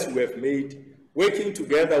progress we have made working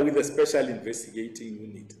together with the Special Investigating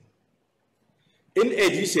Unit. In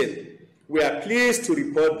addition, we are pleased to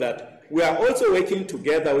report that we are also working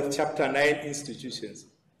together with Chapter 9 institutions,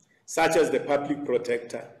 such as the Public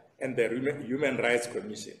Protector and the Human Rights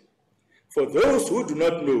Commission. For those who do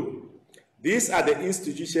not know, these are the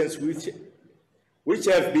institutions which which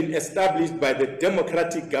have been established by the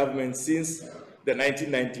democratic government since the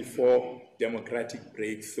 1994 democratic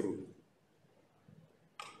breakthrough.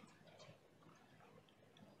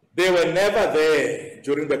 They were never there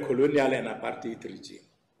during the colonial and apartheid regime.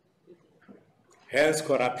 Hence,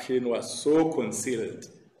 corruption was so concealed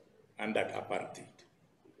under apartheid.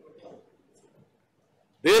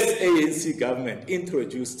 This ANC government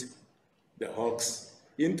introduced the Hawks,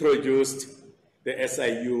 introduced the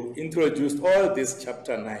SIU, introduced all these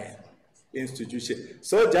Chapter 9 institutions,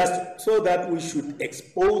 so that we should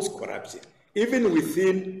expose corruption, even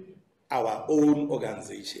within our own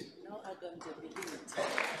organization.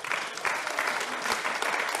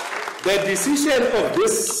 The decision of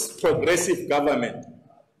this progressive government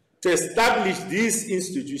to establish these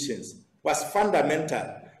institutions was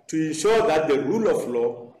fundamental to ensure that the rule of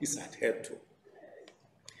law is adhered to.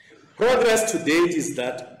 Progress to date is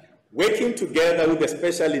that, working together with the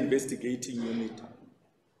Special Investigating Unit,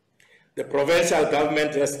 the provincial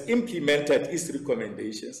government has implemented its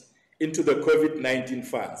recommendations into the COVID-19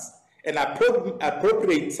 funds, and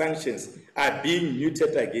appropriate sanctions are being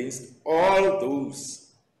meted against all those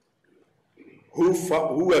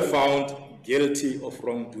who were found guilty of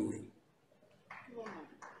wrongdoing.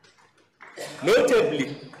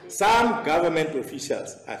 Notably, some government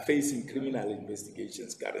officials are facing criminal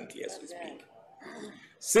investigations currently as we speak.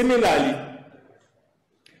 Similarly,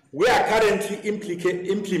 we are currently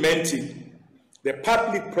implementing the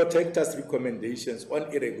Public Protector's recommendations on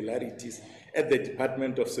irregularities at the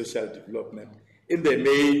Department of Social Development, in the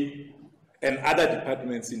mail, and other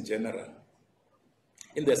departments in general.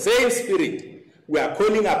 In the same spirit, we are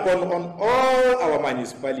calling upon all our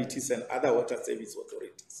municipalities and other water service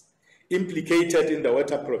authorities implicated in the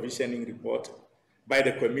water provisioning report by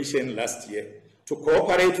the Commission last year to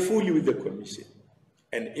cooperate fully with the Commission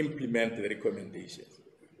and implement the recommendations.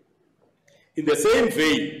 In the same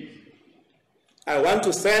vein, I want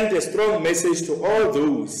to send a strong message to all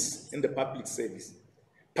those in the public service,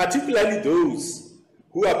 particularly those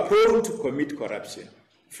who are prone to commit corruption,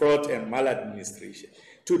 fraud, and maladministration,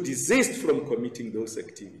 to desist from committing those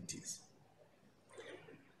activities.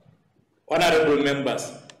 Honorable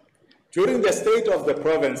members, during the State of the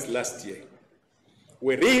Province last year,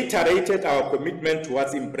 we reiterated our commitment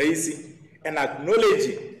towards embracing and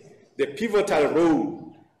acknowledging the pivotal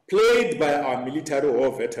role played by our military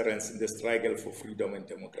war veterans in the struggle for freedom and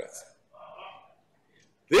democracy.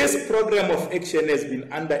 This program of action has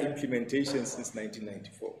been under implementation since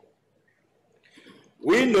 1994.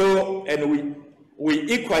 We know and we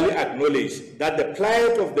equally acknowledge that the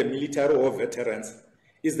plight of the military war veterans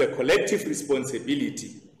is the collective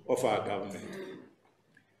responsibility of our government.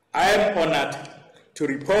 I am honored to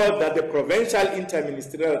report that the Provincial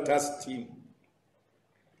Interministerial Task Team,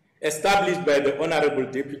 established by the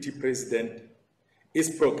Honorable Deputy President, is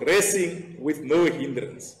progressing with no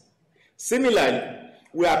hindrance. Similarly,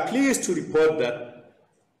 we are pleased to report that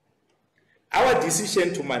our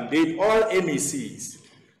decision to mandate all MECs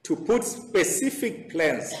to put specific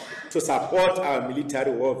plans to support our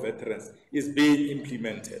military war veterans is being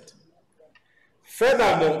implemented.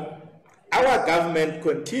 Furthermore, our government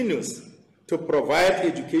continues to provide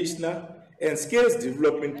educational and skills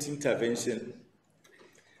development intervention,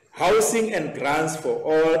 housing and grants for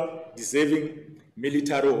all deserving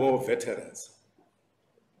military war veterans.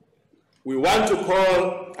 We want to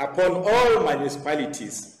call upon all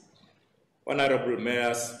municipalities, honorable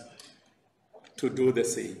mayors, to do the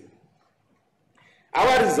same.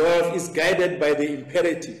 Our resolve is guided by the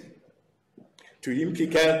imperative to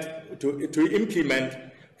implement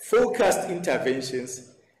focused interventions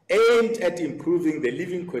aimed at improving the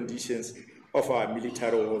living conditions of our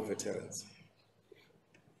military war veterans.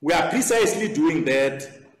 We are precisely doing that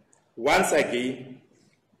once again,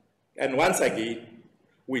 and once again,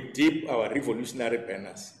 we dip our revolutionary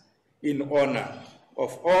banners in honor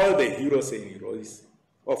of all the heroes and heroines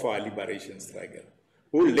of our liberation struggle,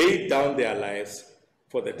 who laid down their lives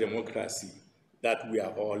for the democracy that we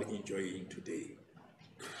are all enjoying today.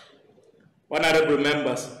 Honorable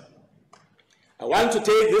members, I want to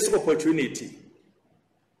take this opportunity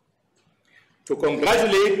to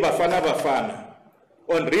congratulate Bafana Bafana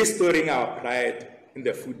on restoring our pride in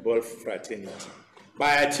the football fraternity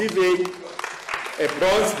by achieving a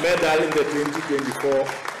bronze medal in the 2024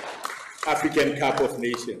 African Cup of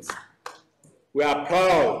Nations. We are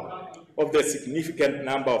proud of the significant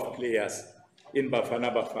number of players in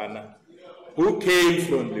Bafana Bafana who came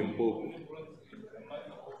from Limpopo.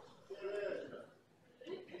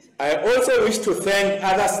 I also wish to thank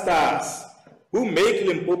other stars who make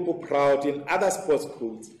Limpopo proud in other sports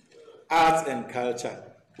codes, arts and culture,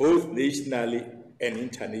 both nationally and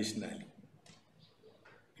internationally.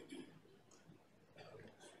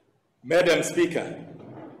 Madam Speaker,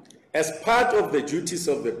 as part of the duties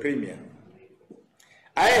of the Premier,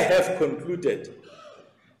 I have concluded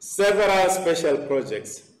several special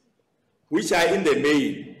projects which are in the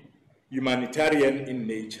main humanitarian in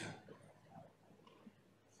nature.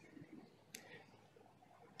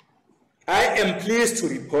 I am pleased to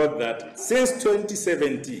report that since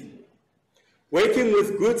 2017, working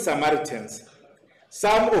with Good Samaritans,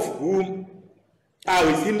 some of whom are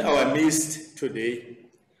within our midst today,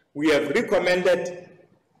 we have recommended,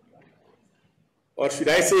 or should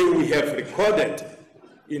I say we have recorded,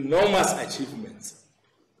 enormous achievements.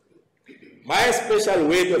 My special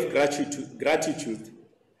word of gratitude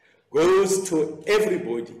goes to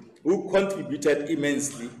everybody who contributed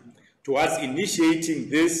immensely towards initiating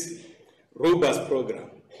this robust program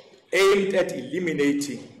aimed at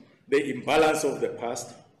eliminating the imbalance of the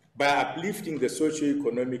past by uplifting the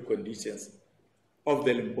socio-economic conditions of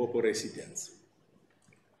the Limpopo residents.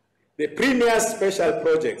 The Premier's special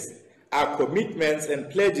projects are commitments and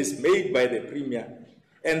pledges made by the Premier,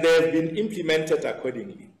 and they have been implemented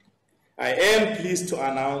accordingly. I am pleased to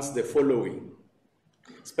announce the following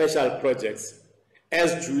special projects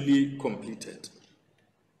as duly completed.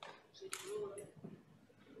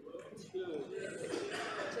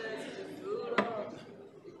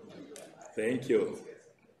 Thank you.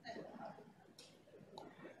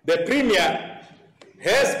 The Premier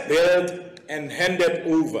has built and handed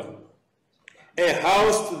over a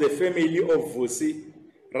house to the family of Vusi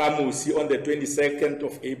Ramusi on the 22nd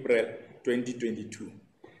of April 2022.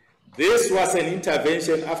 This was an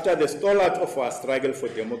intervention after the stalwart of our struggle for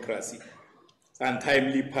democracy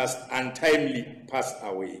untimely passed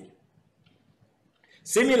away.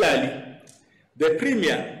 Similarly, the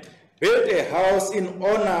Premier built a house in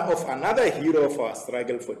honor of another hero of our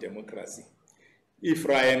struggle for democracy,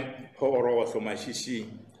 Ephraim Horothlomashishi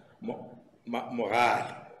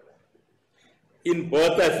Morale. In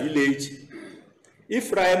Bota village,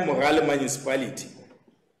 Ephraim Morale municipality,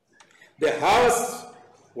 the house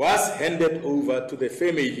was handed over to the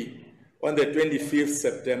family on the 25th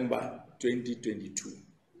September 2022.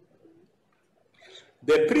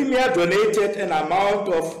 The Premier donated an amount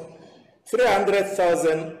of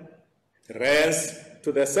 300,000 rands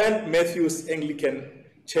to the St. Matthew's Anglican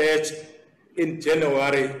Church in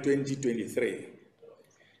January 2023.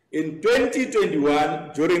 In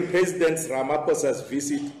 2021, during President Ramaphosa's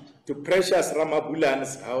visit to Precious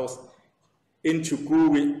Ramabulana's house in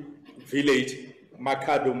Chukui village,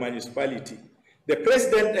 Makado municipality, the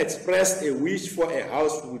President expressed a wish for a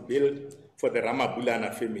house to be built for the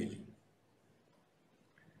Ramabulana family.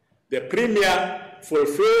 The Premier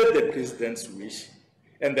fulfilled the President's wish,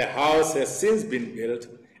 and the house has since been built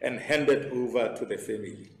and handed over to the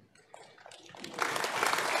family.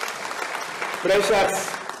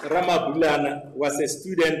 Precious Ramabulana was a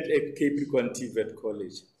student at Capricorn TVET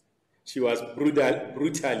College. She was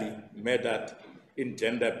brutally murdered in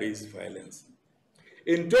gender-based violence.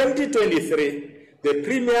 In 2023, the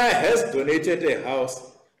Premier has donated a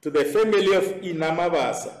house to the family of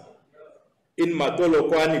Inamabasa in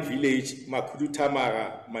Matolokwani village,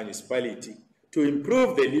 Makudutamara municipality, to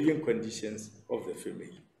improve the living conditions of the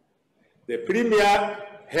family. The Premier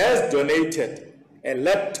has donated a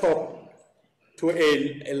laptop to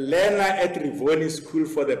a learner at Rivoni School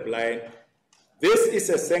for the Blind. This is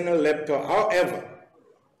a single laptop. However,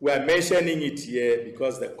 we are mentioning it here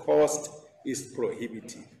because the cost is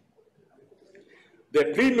prohibitive. The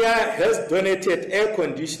Premier has donated air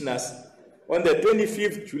conditioners on the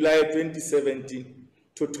 25th July 2017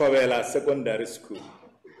 to Towela Secondary School.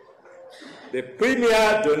 The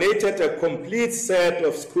Premier donated a complete set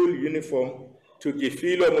of school uniform to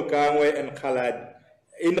Gifilo Mukangwe and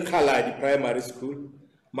Khaladi Primary School,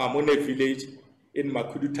 Mamune Village in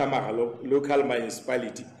Makudutamara local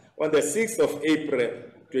municipality on the 6th of April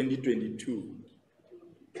 2022.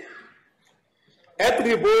 At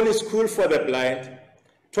Riboni School for the Blind,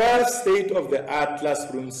 12 state-of-the-art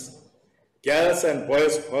classrooms, girls and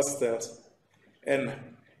boys hostels, and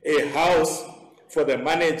a house for the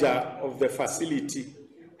manager of the facility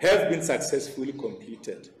have been successfully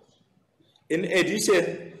completed. In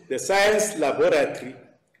addition, the science laboratory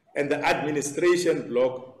and the administration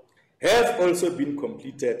block have also been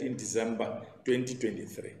completed in December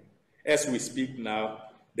 2023. As we speak now,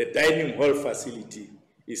 the dining hall facility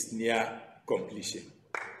is near completion.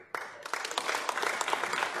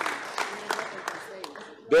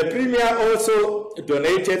 The Premier also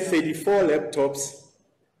donated 34 laptops,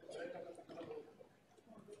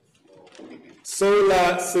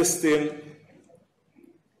 solar system,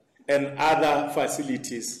 and other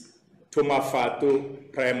facilities to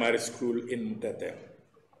Mafato Primary School in Mutete.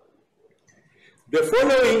 The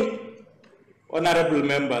following honorable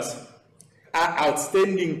members, are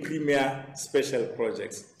outstanding premier special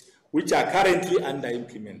projects which are currently under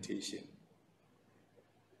implementation.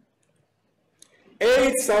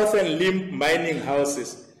 8 Southern Limb mining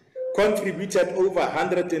houses contributed over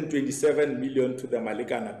 127 million to the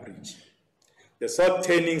Malikana Bridge. The sword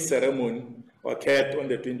turning ceremony occurred on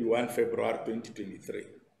the 21 February 2023.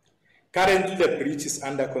 Currently, the bridge is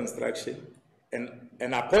under construction,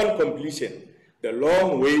 and upon completion, the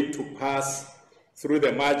long way to pass through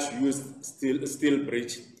the much used steel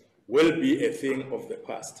bridge will be a thing of the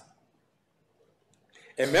past.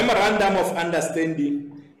 A memorandum of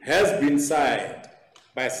understanding has been signed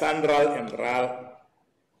by Sandral and RAL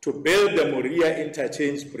to build the Moria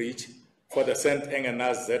Interchange Bridge for the St.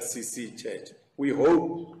 Agnes ZCC Church. We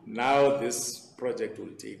hope now this project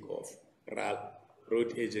will take off. RAL,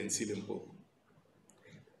 Road Agency Limpopo,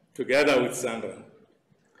 together with Sandral.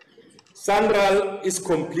 Sandral is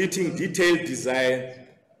completing detailed design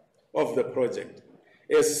of the project.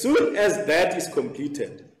 As soon as that is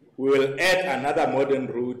completed, we will add another modern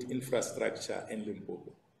road infrastructure in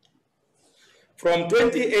Limpopo. From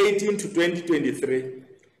 2018 to 2023,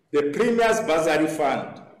 the Premier's Bursary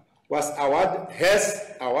Fund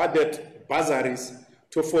has awarded bursaries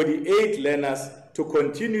to 48 learners to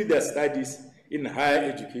continue their studies in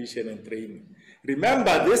higher education and training.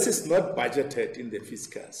 Remember, this is not budgeted in the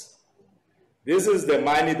fiscals. This is the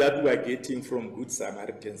money that we are getting from good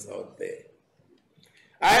Samaritans out there.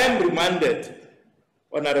 I am reminded,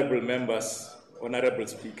 honorable members, honorable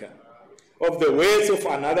Speaker, of the words of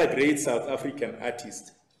another great South African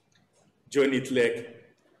artist, Johnny Clegg,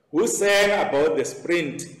 who sang about the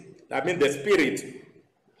spirit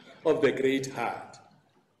of the great heart.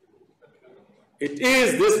 It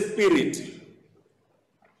is the spirit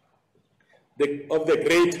of the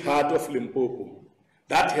great heart of Limpopo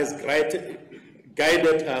that has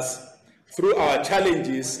guided us through our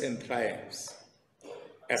challenges and triumphs.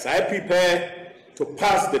 As I prepare to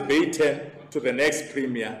pass the baton to the next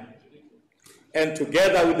Premier, and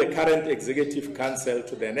together with the current Executive Council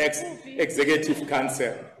to the next Executive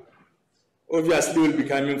Council, obviously will be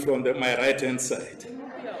coming from my right-hand side.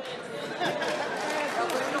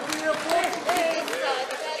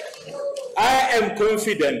 I am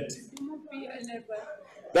confident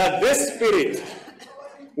that this spirit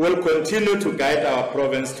will continue to guide our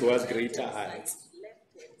province towards greater heights.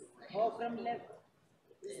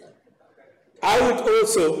 I would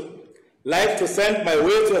also like to send my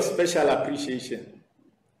words of special appreciation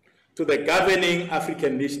to the governing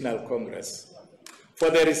African National Congress for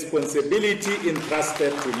the responsibility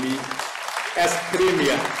entrusted to me as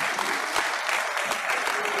Premier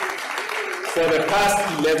for the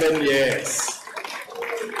past 11 years.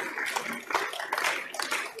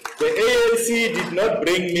 The ANC did not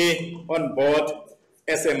bring me on board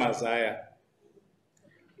as a messiah,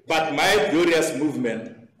 but my glorious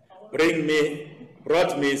movement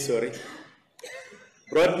brought me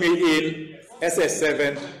in as a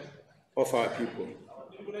servant of our people.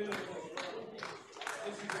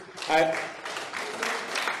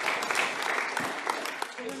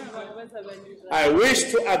 I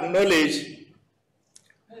wish to acknowledge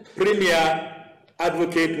Premier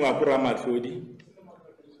Advocate Mwapura Matlodi,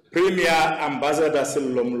 Premier Ambassador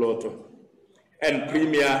Sello Mloto, and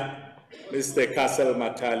Premier Mr. Castle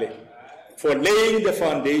Matale for laying the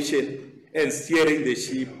foundation and steering the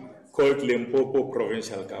ship called Limpopo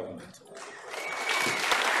Provincial Government.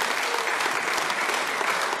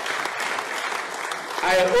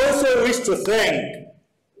 I also wish to thank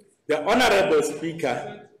the Honorable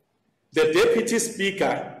Speaker, the Deputy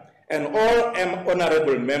Speaker, and all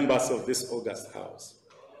honorable members of this august House.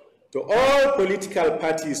 To all political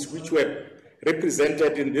parties which were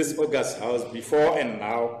represented in this august House before and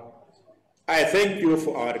now, I thank you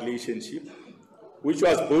for our relationship, which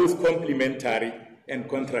was both complementary and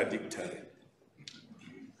contradictory.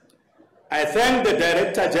 I thank the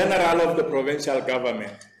Director General of the Provincial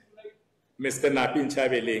Government, Mr. Napin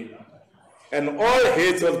Chabeling, and all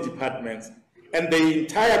heads of departments and the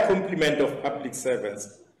entire complement of public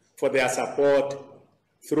servants for their support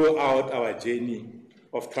throughout our journey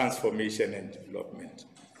of transformation and development.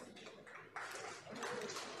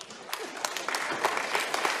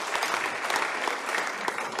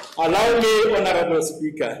 Allow me, Honorable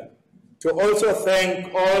Speaker, to also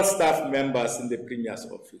thank all staff members in the Premier's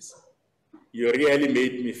office. You really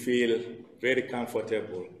made me feel very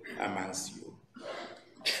comfortable amongst you.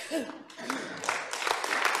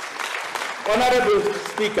 Honorable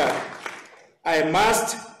Speaker, I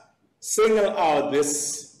must single out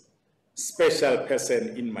this special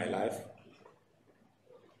person in my life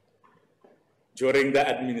during the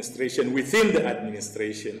administration, within the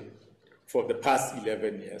administration, for the past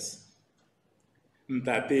 11 years.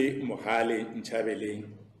 Ntate Mohale Nchabeleng.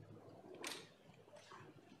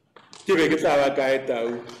 Ke be ke tla ba kae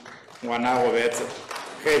tau ngwana go betsa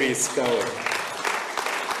ge re se ka ona.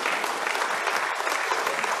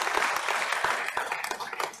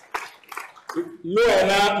 Le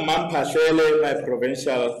wena Mamphahlele,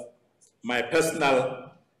 my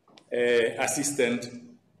personal assistant,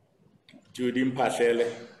 Judy Mphahlele,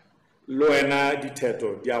 le wena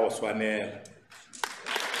dithetho di a go swanela.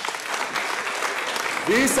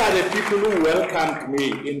 These are the people who welcomed me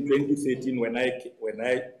in 2013 when I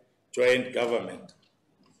joined government.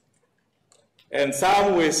 And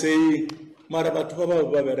some will say, "Mara batho ba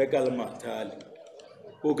ba bereka le mathale.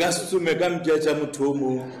 O ka se tsume ka mtjatša motho o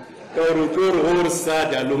mong ka gore o tlo re go re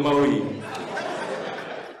sada lo maweng."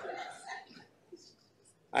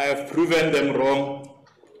 I have proven them wrong.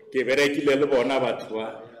 Ke berekile le bona batho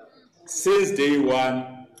ba. Since day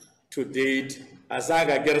one to date,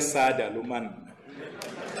 azaga ke re sada lo man.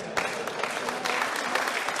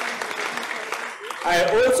 I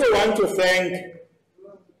also want to thank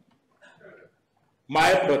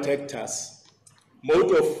my protectors,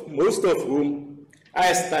 most of whom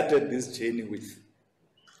I started this journey with.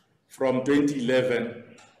 From 2011,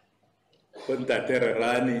 Kontate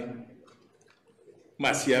Rani,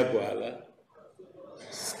 Masiagwala,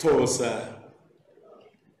 Stosa,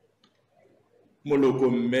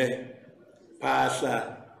 Molokomme,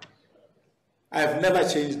 Pasha. I've never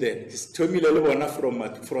changed them. It's Tommy Lelobona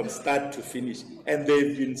from start to finish, and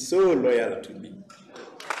they've been so loyal to me.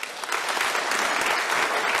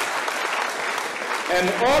 And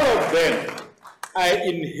all of them, I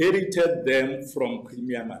inherited them from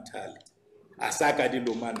Premier Matali, Asaka di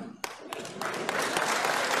Luman.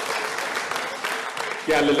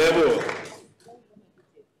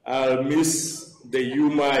 I'll miss the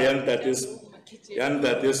humor and that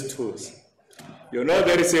is tools. You know,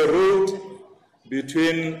 there is a road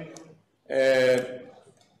between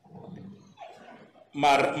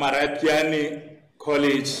Marapiani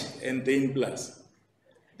College and Dane Plus.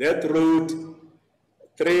 That road,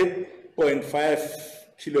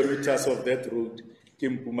 3.5 kilometers of that road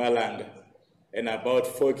came Mpumalanga, and about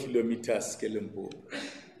 4 kilometers Limpopo.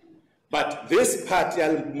 But this part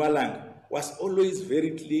of Mpumalanga was always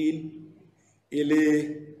very clean,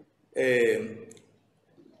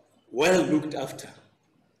 well looked after.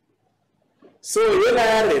 So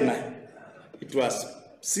it was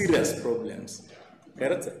serious problems.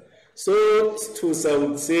 So I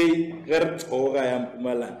would say,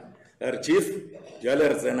 Chief,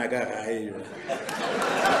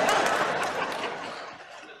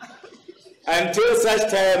 until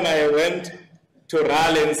such time I went to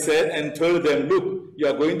Raleigh and told them, look, you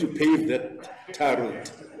are going to pave that tar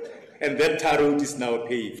road. And that tar road is now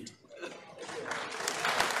paved.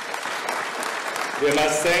 They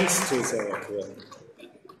must thanks to Sarah.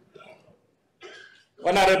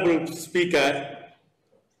 Honorable Speaker,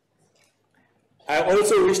 I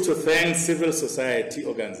also wish to thank civil society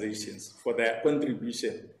organizations for their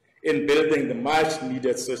contribution in building the much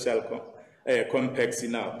needed social compacts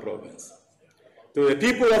in our province. To the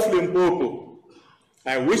people of Limpopo,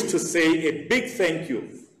 I wish to say a big thank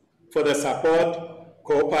you for the support,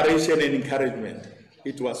 cooperation, and encouragement.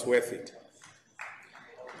 It was worth it.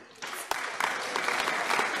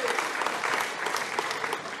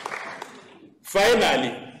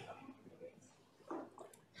 Finally,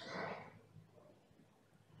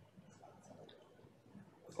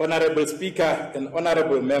 Honorable Speaker and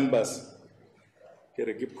honorable members,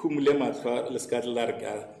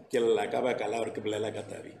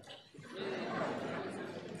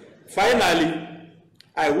 finally,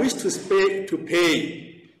 I wish to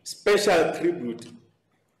pay special tribute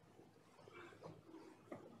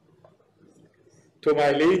to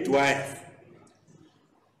my late wife,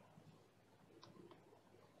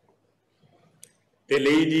 the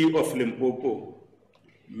Lady of Limpopo,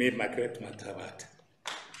 Margaret Mathabatha.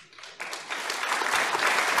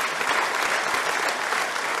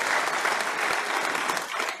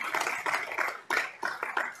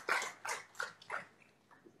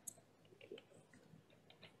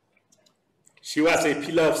 She was a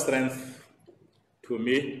pillar of strength to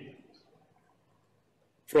me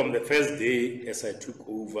from the first day as I took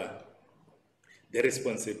over the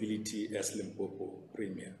responsibility as Limpopo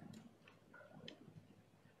Premier.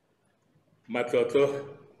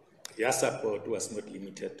 Matlotlo, your support was not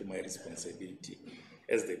limited to my responsibility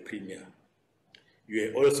as the Premier.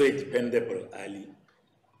 You are also a dependable ally,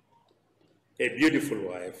 a beautiful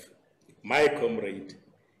wife, my comrade,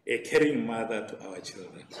 a caring mother to our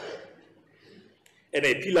children, and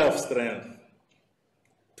a pillar of strength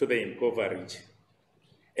to the impoverished,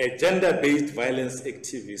 a gender-based violence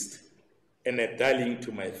activist, and a darling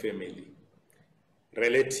to my family,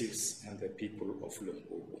 relatives, and the people of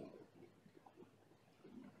Limpopo.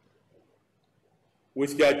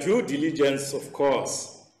 With your due diligence, of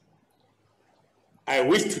course, I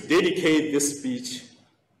wish to dedicate this speech,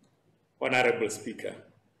 Honorable Speaker,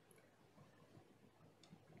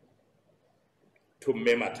 to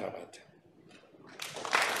Mathabatha.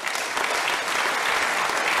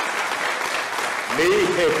 May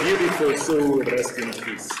her beautiful soul rest in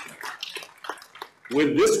peace.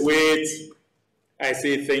 With these words, I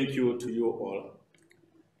say thank you to you all,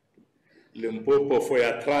 Limpopo, for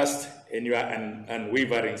your trust and your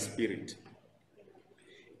unwavering spirit.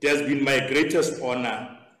 It has been my greatest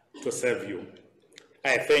honor to serve you.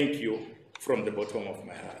 I thank you from the bottom of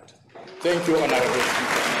my heart. Thank you, Honorable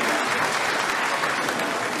Speaker.